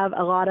 enough to have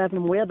a lot of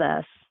them with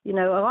us. A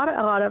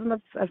lot of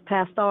them have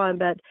passed on,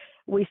 but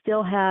we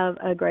still have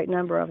a great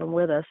number of them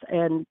with us.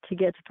 And to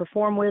get to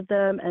perform with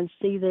them and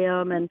see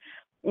them and,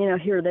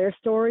 hear their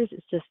stories,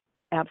 it's just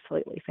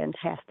absolutely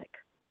fantastic.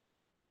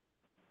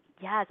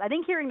 Yes, I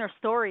think hearing their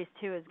stories,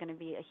 too, is going to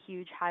be a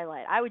huge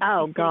highlight. I would just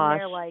be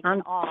sitting there,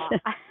 in awe.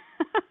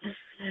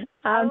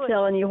 I'm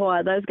telling you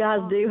what, those guys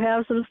do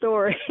have some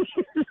stories.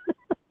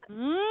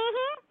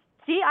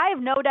 Mm-hmm. See, I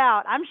have no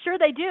doubt. I'm sure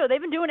they do.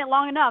 They've been doing it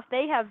long enough.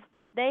 They have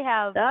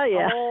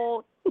a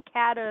whole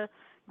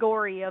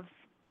category of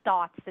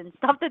thoughts and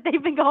stuff that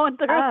they've been going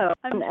through. Oh,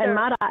 and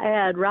might I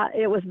add,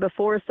 it was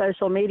before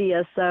social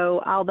media,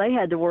 so all they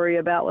had to worry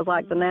about was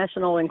the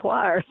National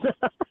Enquirer.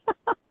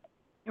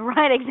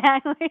 Right,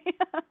 exactly.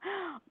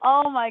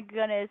 Oh, my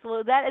goodness.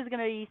 Well, that is going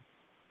to be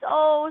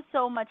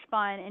so much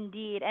fun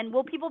indeed. And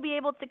will people be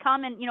able to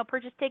come and,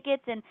 purchase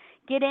tickets and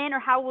get in, or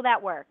how will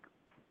that work?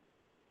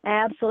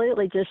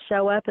 Absolutely. Just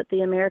show up at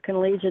the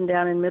American Legion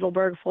down in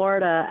Middleburg,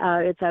 Florida.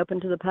 It's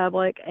open to the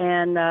public,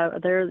 and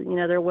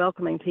they're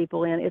welcoming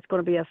people in. It's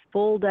going to be a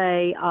full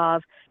day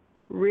of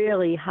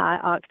really high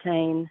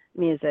octane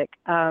music.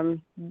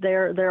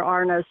 There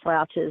are no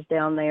slouches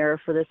down there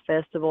for this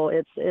festival.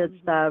 It's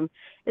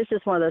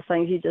just one of those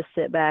things you just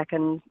sit back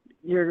and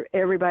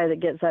everybody that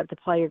gets up to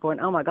play, you're going,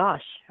 oh my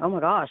gosh,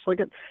 look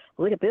at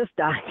this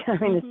guy. I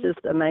mean, it's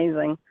just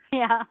amazing.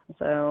 Yeah.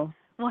 So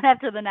one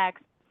after the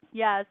next.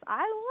 Yes,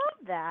 I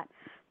love that.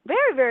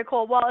 Very, very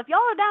cool. Well, if y'all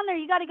are down there,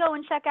 you got to go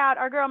and check out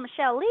our girl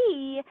Michelle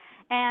Leigh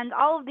and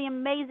all of the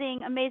amazing,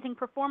 amazing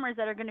performers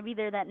that are going to be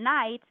there that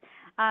night.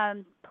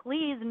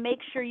 Please make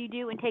sure you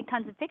do and take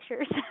tons of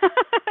pictures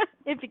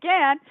if you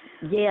can.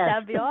 Yes.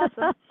 That'd be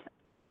awesome.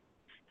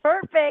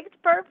 Perfect.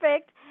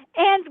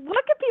 And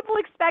what can people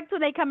expect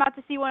when they come out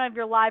to see one of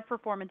your live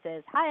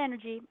performances? High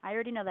energy. I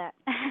already know that.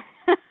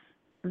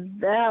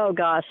 Oh,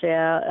 gosh,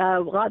 yeah.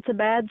 Lots of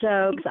bad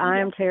jokes. I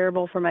am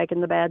terrible for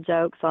making the bad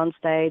jokes on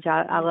stage.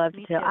 I love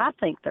to tell. Too. I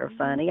think they're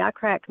funny. I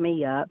crack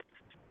me up.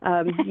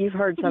 You've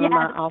heard some of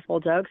my awful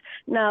jokes.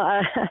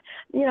 No,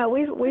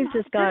 we've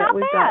just got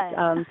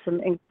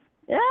some.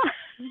 Yeah.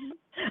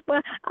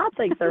 Well, I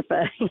think they're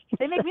funny.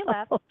 They make me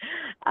laugh.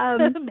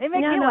 They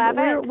make me laugh.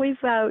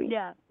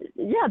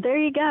 Yeah, there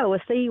you go. Well,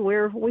 see,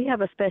 we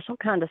have a special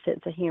kind of sense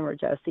of humor,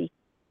 Josie.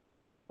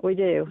 We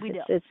do.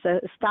 It's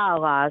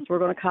stylized. We're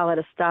going to call it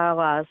a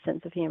stylized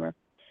sense of humor.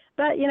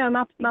 But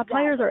my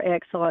players are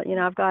excellent.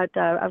 I've got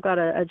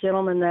a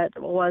gentleman that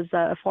was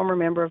a former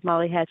member of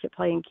Molly Hatchet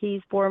playing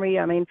keys for me.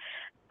 I mean,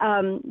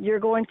 you're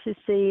going to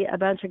see a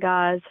bunch of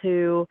guys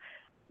who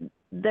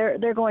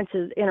they're going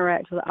to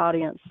interact with the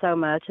audience so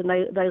much, and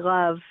they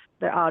love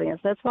their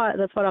audience. That's what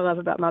I love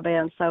about my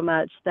band so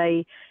much.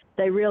 They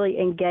really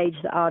engage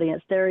the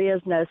audience. There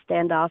is no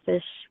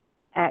standoffish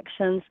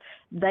actions.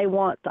 They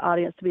want the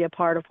audience to be a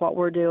part of what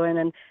we're doing,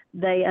 and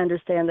they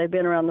understand. They've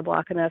been around the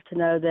block enough to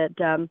know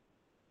that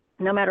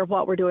no matter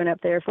what we're doing up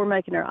there, if we're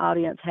making our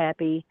audience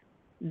happy,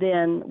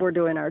 then we're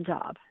doing our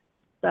job.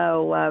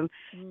 So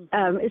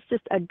it's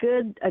just a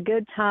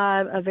good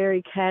time, a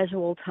very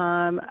casual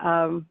time,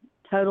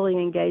 totally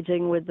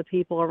engaging with the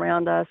people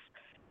around us.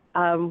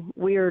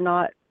 We are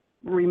not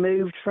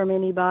removed from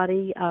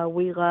anybody.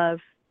 We love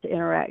to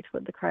interact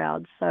with the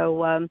crowd.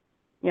 So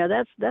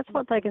that's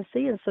what they can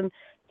see in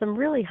some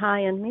really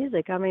high-end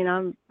music. I mean,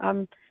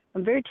 I'm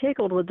very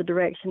tickled with the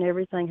direction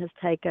everything has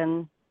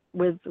taken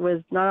with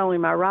not only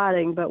my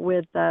writing, but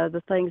with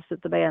the things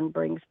that the band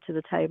brings to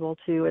the table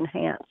to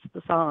enhance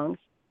the songs.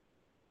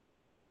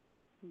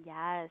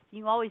 Yes,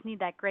 you always need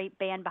that great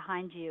band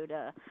behind you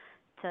to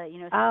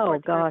support oh the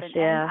gosh, group.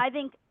 yeah. And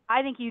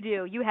I think you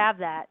do. You have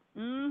that.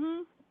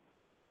 Mhm.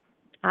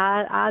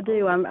 I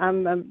do.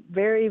 I'm a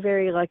very,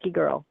 very lucky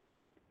girl.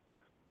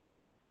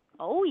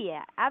 Oh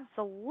yeah,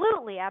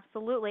 absolutely.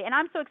 And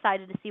I'm so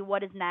excited to see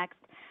what is next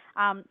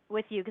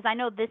with you, because I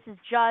know this is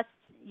just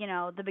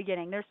the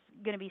beginning. There's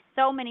going to be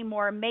so many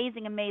more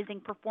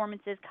amazing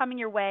performances coming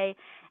your way,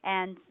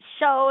 and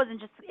shows, and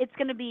just it's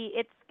going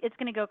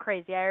to go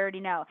crazy. I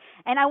already know.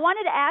 And I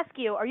wanted to ask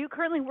you, are you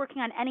currently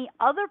working on any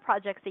other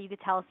projects that you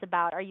could tell us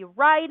about? Are you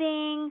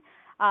writing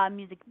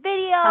music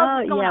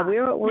videos?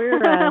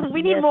 We're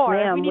we need yes, more.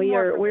 Ma'am.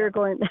 We're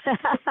going.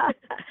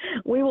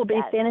 We will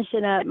be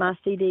finishing up my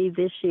CD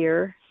this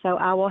year, so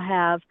I will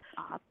have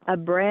a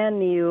brand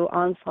new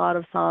onslaught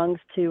of songs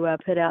to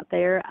put out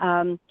there.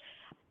 I'm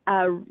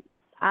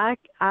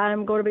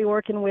going to be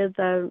working with,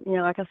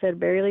 like I said,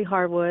 Barry Lee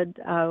Harwood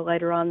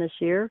later on this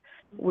year.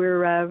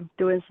 We're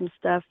doing some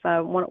stuff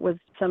with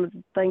some of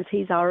the things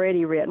he's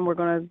already written. We're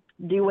going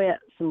to duet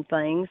some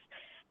things.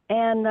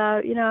 And,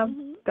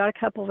 I've got a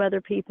couple of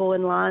other people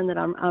in line that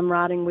I'm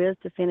writing with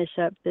to finish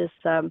up this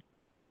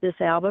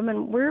album.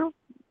 And we're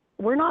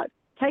not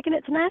taking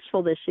it to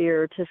Nashville this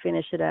year to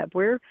finish it up.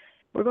 We're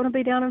going to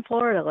be down in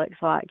Florida, looks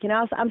like.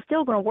 I'm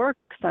still going to work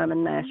some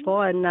in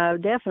Nashville,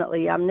 and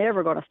definitely I'm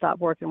never going to stop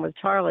working with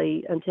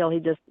Charlie until he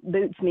just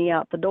boots me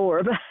out the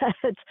door. But,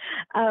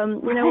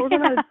 we're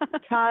going to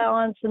try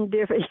on some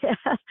different,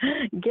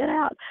 get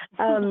out.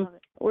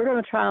 We're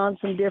going to try on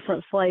some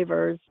different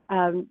flavors,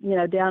 down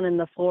in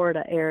the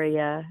Florida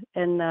area,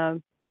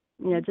 and,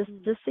 just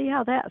see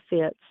how that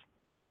fits.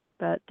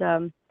 But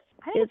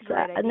it's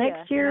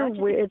next year,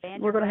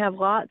 we're going to have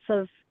lots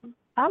of,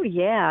 oh,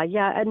 yeah.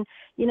 And,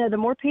 the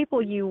more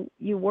people you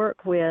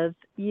work with,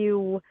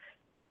 you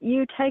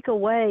take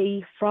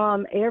away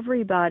from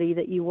everybody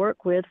that you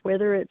work with,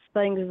 whether it's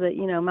things that,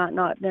 might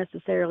not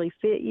necessarily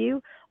fit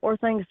you, or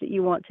things that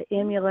you want to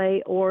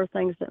emulate, or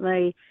things that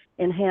may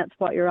enhance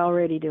what you're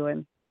already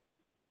doing.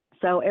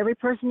 So every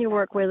person you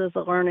work with is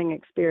a learning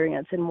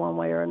experience in one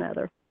way or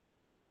another.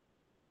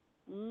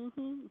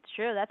 It's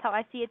true. That's how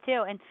I see it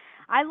too. And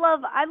I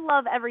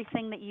love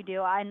everything that you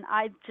do. And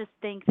I just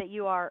think that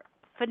you are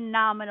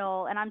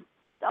phenomenal, and I'm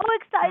so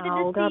excited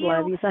to see God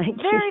love you. Thank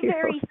very, you.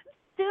 very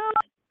soon.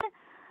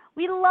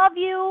 We love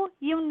you.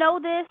 You know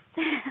this.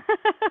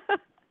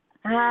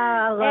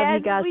 I love you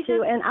And guys we too.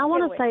 just And I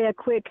want can't to wait. say a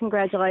quick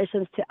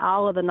congratulations to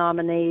all of the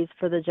nominees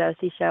for the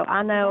Josie Show.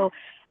 I know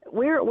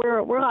we're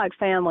like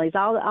families.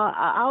 All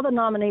the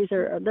nominees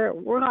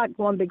we're like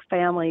one big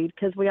family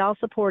because we all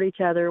support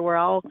each other. We're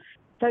all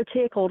so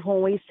tickled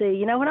when we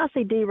see, when I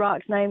see D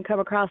Rock's name come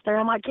across there,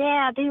 I'm like,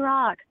 yeah, D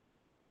Rock.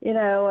 And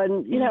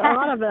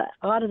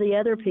a lot of the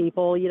other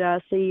people, I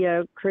see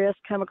Chris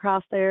come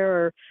across there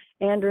or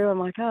Andrew. I'm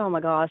like, oh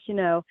my gosh,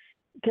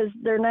 because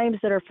they're names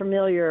that are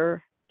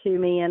familiar to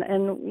me,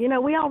 and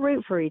we all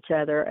root for each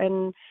other,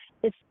 and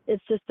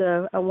it's just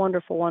a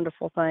wonderful,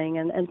 wonderful thing.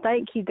 And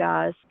thank you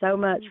guys so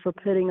much for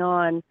putting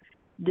on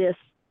this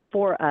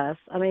for us.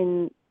 I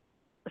mean,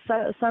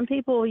 so some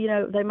people,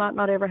 they might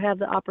not ever have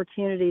the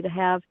opportunity to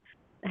have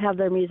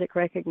their music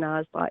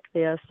recognized like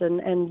this,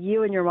 and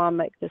you and your mom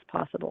make this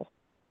possible.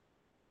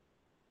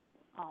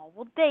 Oh,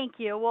 well, thank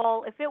you.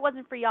 Well, if it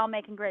wasn't for y'all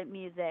making great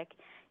music,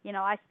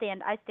 I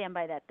stand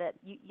by that. That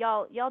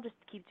y'all just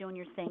keep doing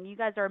your thing. You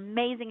guys are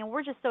amazing, and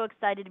we're just so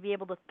excited to be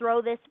able to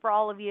throw this for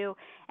all of you.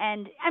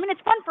 And I mean,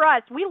 it's fun for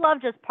us. We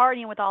love just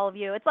partying with all of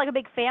you. It's like a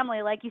big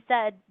family, like you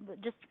said,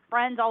 just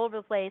friends all over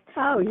the place.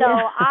 Oh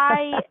yeah.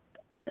 So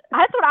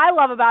that's what I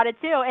love about it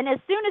too. And as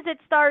soon as it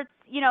starts,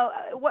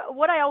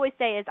 what I always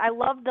say is I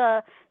love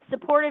the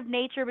supportive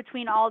nature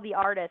between all the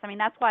artists. I mean,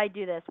 that's why I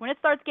do this. When it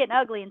starts getting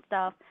ugly and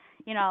stuff,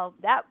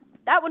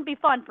 that wouldn't be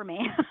fun for me.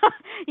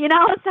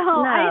 So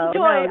I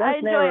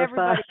enjoy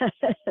everybody.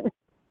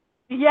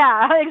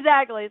 Yeah,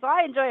 exactly. So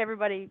I enjoy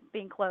everybody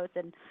being close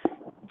and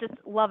just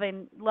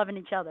loving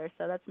each other.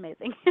 So that's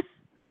amazing.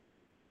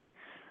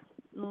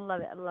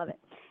 Love it. I love it.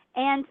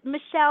 And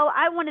Michelle,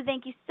 I want to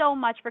thank you so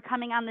much for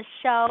coming on the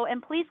show,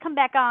 and please come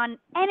back on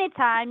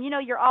anytime.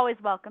 You're always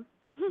welcome.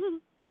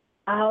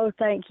 Oh,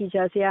 thank you,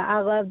 Josie.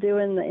 I love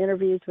doing the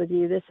interviews with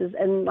you.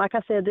 And like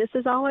I said, this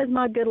is always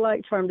my good luck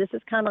charm. This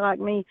is kind of like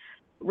me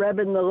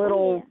rubbing the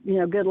little,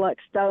 good luck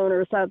stone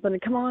or something.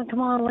 Come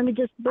on, let me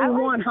just bring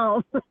one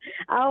home.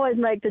 I always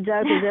make the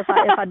joke as if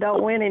I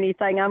don't win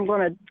anything, I'm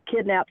going to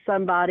kidnap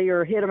somebody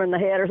or hit them in the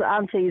head.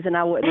 I'm teasing.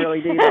 I wouldn't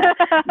really do that.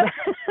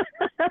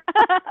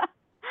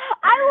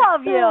 I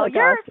love you. Oh,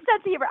 Your sense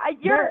of humor.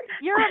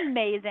 You're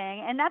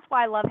amazing, and that's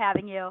why I love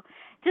having you.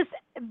 Just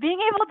being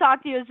able to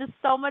talk to you is just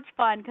so much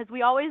fun because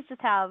we always just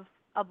have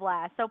a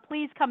blast. So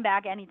please come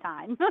back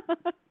anytime.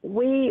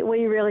 We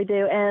really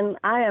do, and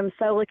I am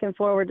so looking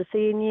forward to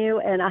seeing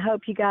you. And I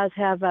hope you guys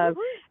have a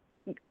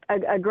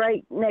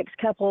great next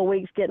couple of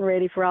weeks getting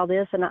ready for all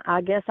this. And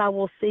I guess I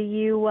will see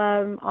you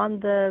on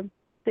the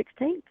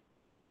 16th.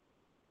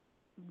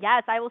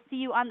 Yes, I will see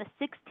you on the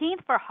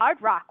 16th for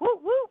Hard Rock. Woo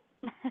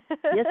woo.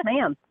 Yes,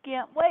 ma'am.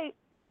 Can't wait.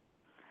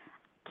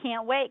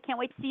 Can't wait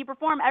to see you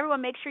perform.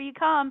 Everyone, make sure you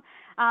come.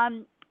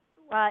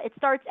 It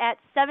starts at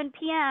 7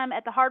 p.m.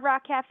 at the Hard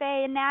Rock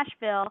Cafe in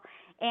Nashville,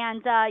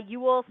 and you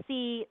will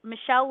see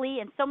Michelle Leigh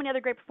and so many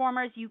other great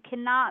performers. You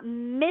cannot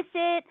miss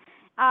it.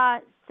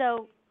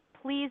 So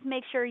please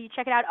make sure you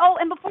check it out. Oh,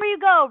 and before you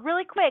go,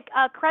 really quick,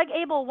 Craig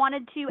Abel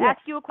wanted to ask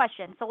you a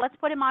question, so let's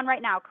put him on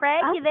right now.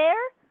 Craig, you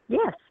there?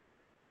 Yes.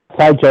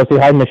 Hi, Josie.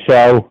 Hi,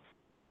 Michelle.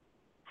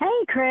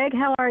 Hey, Craig.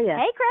 How are you?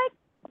 Hey, Craig.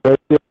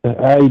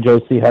 Hi,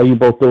 Josie. How are you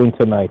both doing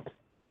tonight?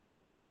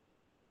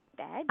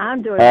 Bad.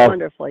 I'm doing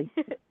wonderfully.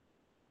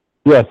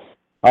 Yes.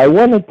 I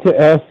wanted to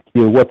ask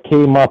you what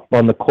came up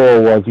on the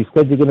call was you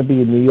said you're going to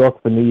be in New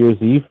York for New Year's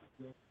Eve?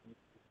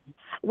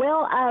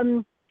 Well,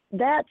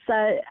 that's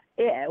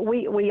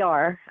we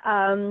are.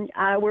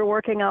 We're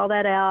working all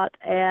that out,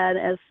 and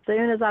as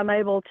soon as I'm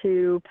able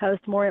to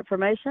post more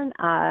information,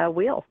 I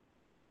will.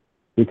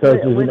 Because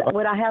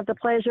would I have the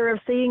pleasure of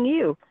seeing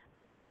you?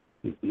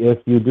 If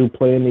you do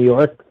play in New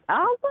York,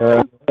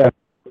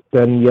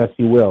 then yes,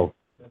 you will.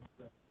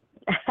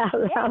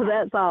 Oh,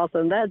 that's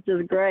awesome. That's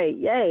just great.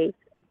 Yay.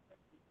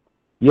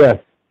 Yes.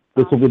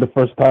 This will be the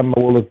first time I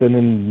will have been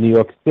in New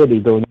York City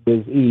during New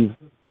Year's Eve,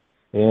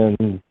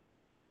 and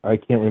I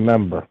can't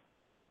remember.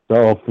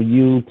 So for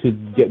you to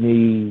get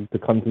me to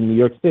come to New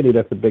York City,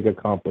 that's a big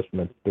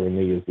accomplishment during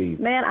New Year's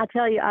Eve. Man, I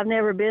tell you, I've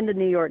never been to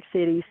New York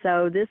City,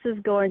 so this is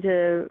going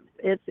to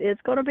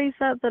it's going to be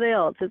something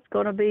else. It's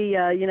going to be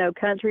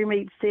country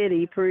meets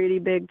city, pretty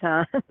big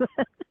time.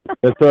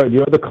 That's right.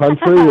 You're the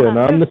country, and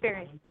I'm the.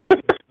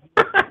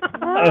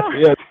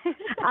 Yes.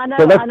 I know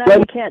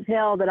you can't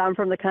tell that I'm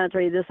from the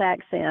country. This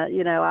accent,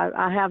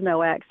 I have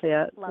no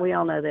accent. We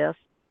all know this.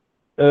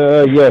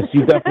 Yes,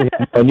 you definitely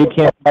have, and you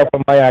can't tell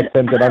from my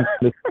accent that I'm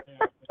from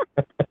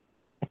the.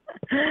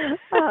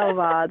 Oh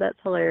my, that's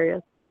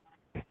hilarious.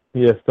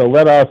 Yes, so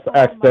let us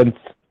accents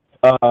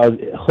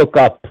hook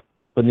up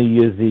for New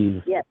Year's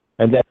Eve. Yes.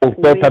 And then we'll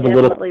both have a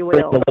little.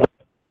 Will.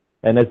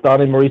 And as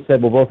Donnie Marie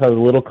said, we'll both have a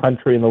little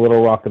country and a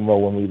little rock and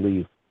roll when we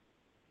leave.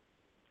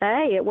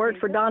 Hey, it worked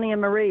for Donnie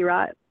and Marie,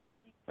 right?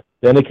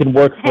 Then it can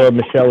work for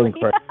Michelle and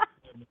Craig.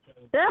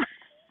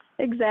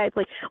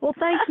 Exactly. Well,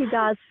 thank you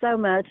guys so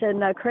much.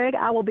 And Craig,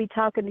 I will be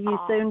talking to you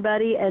soon,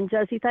 buddy. And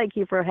Josie, thank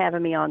you for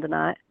having me on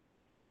tonight.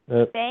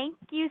 Thank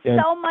you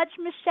so much,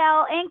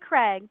 Michelle and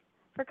Craig,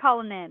 for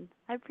calling in.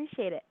 I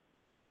appreciate it.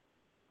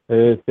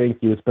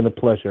 Thank you. It's been a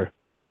pleasure,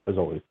 as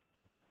always.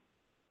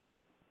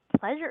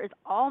 pleasure is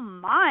all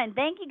mine.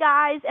 Thank you,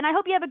 guys, and I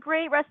hope you have a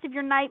great rest of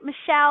your night,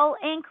 Michelle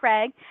and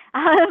Craig.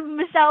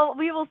 Michelle,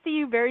 we will see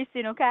you very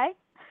soon, okay?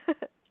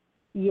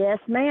 Yes,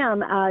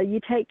 ma'am. You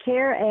take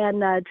care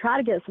and try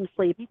to get some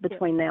sleep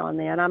between now and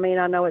then. I mean,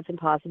 I know it's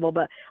impossible,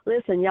 but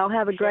listen, y'all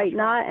have a great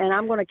night, and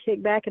I'm going to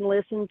kick back and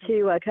listen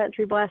to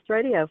Country Blast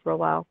Radio for a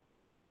while.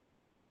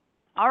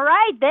 All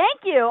right,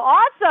 thank you.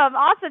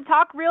 Awesome.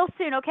 Talk real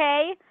soon,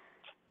 okay?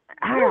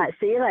 All right,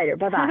 see you later.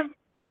 Bye-bye.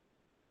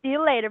 See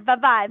you later.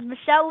 Bye-bye.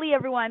 Michelle Leigh,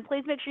 everyone.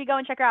 Please make sure you go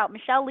and check her out,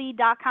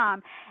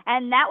 michelleleigh.com.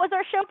 And that was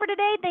our show for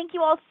today. Thank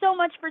you all so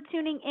much for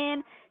tuning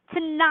in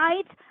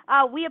tonight.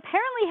 We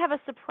apparently have a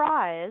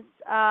surprise.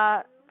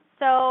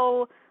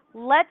 So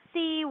let's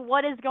see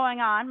what is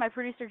going on. My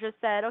producer just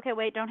said, okay,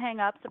 wait, don't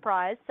hang up.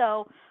 Surprise.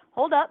 So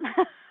hold up.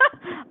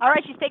 All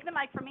right, she's taking the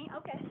mic from me.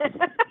 Okay.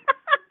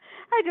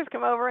 I just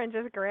come over and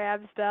just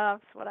grab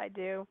stuff. That's what I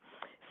do.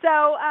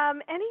 So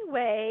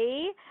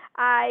anyway,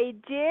 I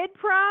did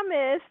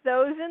promise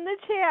those in the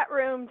chat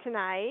room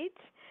tonight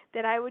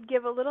that I would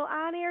give a little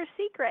on-air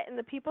secret, and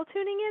the people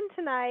tuning in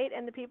tonight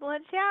and the people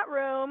in the chat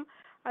room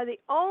are the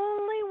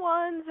only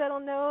ones that'll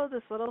know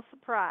this little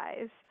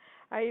surprise.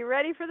 Are you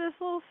ready for this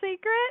little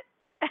secret?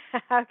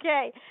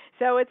 Okay,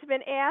 so it's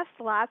been asked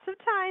lots of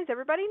times.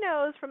 Everybody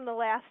knows from the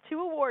last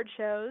 2 award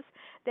shows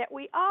that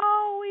we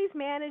always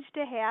manage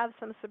to have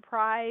some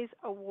surprise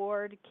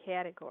award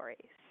categories.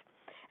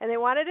 And they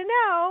wanted to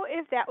know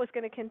if that was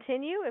going to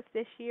continue, if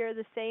this year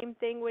the same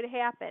thing would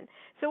happen.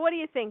 So what do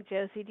you think,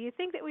 Josie? Do you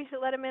think that we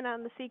should let them in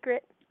on the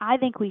secret? I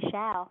think we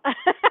shall.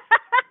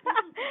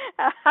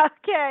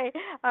 Okay.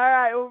 All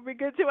right. We'll be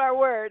good to our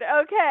word.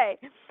 Okay.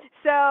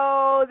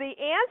 So the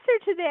answer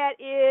to that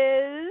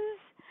is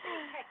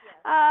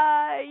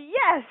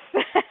yes.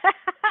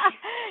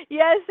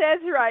 Yes,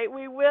 that's right.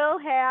 We will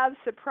have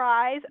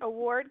surprise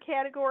award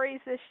categories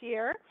this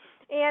year.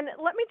 And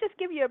let me just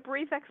give you a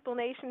brief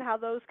explanation how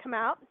those come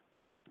out,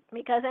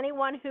 because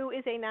anyone who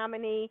is a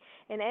nominee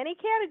in any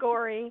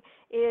category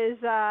is,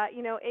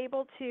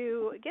 able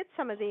to get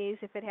some of these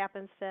if it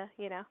happens to,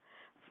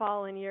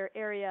 fall in your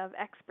area of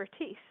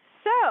expertise.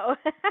 So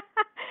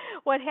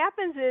what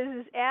happens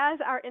is as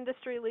our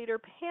industry leader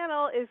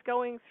panel is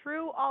going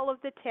through all of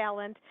the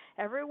talent,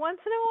 every once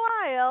in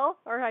a while,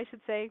 or I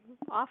should say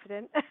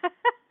often,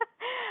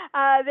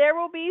 there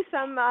will be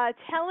some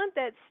talent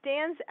that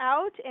stands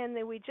out and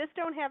then we just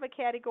don't have a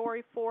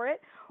category for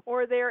it,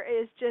 or they're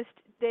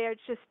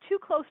just too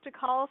close to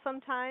call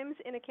sometimes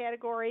in a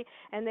category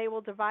and they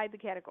will divide the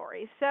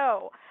category.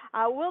 So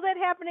will that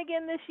happen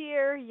again this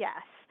year?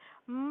 Yes,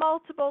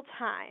 multiple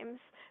times.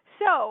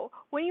 So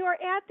when you are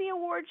at the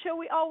award show,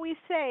 we always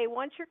say,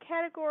 once your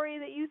category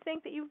that you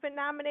think that you've been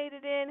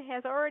nominated in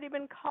has already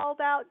been called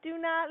out, do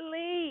not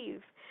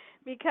leave.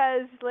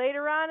 Because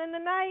later on in the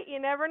night, you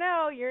never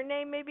know, your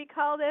name may be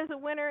called as a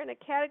winner in a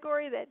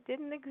category that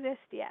didn't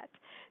exist yet.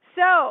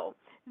 So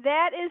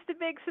that is the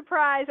big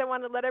surprise I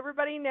want to let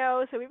everybody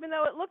know. So even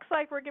though it looks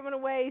like we're giving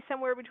away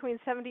somewhere between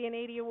 70 and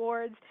 80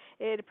 awards,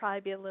 it'd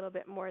probably be a little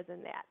bit more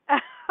than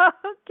that.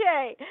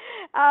 Okay.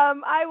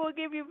 I will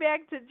give you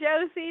back to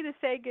Josie to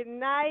say good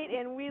night,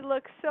 and we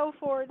look so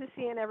forward to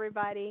seeing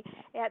everybody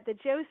at the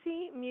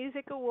Josie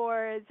Music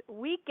Awards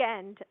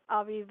weekend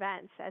of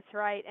events. That's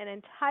right, an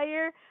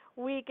entire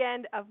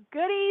weekend of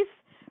goodies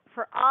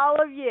for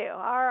all of you.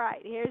 All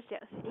right, here's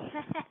Josie.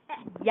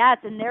 Yes,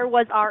 and there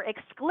was our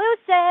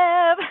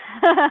exclusive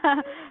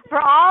for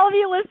all of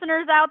you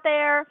listeners out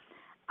there.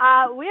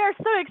 We are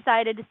so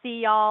excited to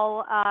see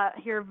y'all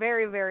here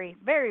very, very,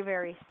 very,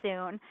 very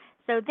soon.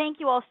 So thank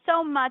you all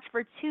so much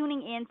for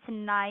tuning in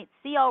tonight.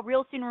 See y'all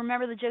real soon.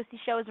 Remember, the Josie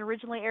Show is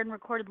originally aired and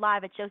recorded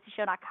live at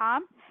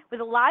josieshow.com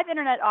with a live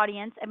internet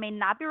audience and may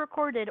not be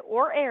recorded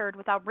or aired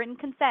without written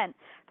consent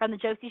from the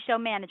Josie Show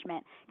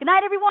management. Good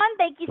night, everyone.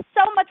 Thank you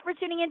so much for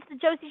tuning in to the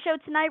Josie Show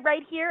tonight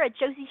right here at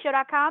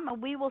josieshow.com,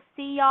 and we will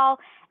see y'all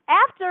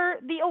after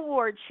the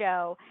award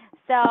show.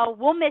 So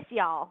we'll miss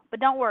y'all, but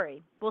don't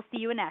worry. We'll see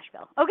you in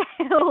Nashville. Okay,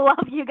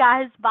 love you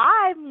guys.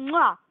 Bye.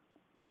 Mwah.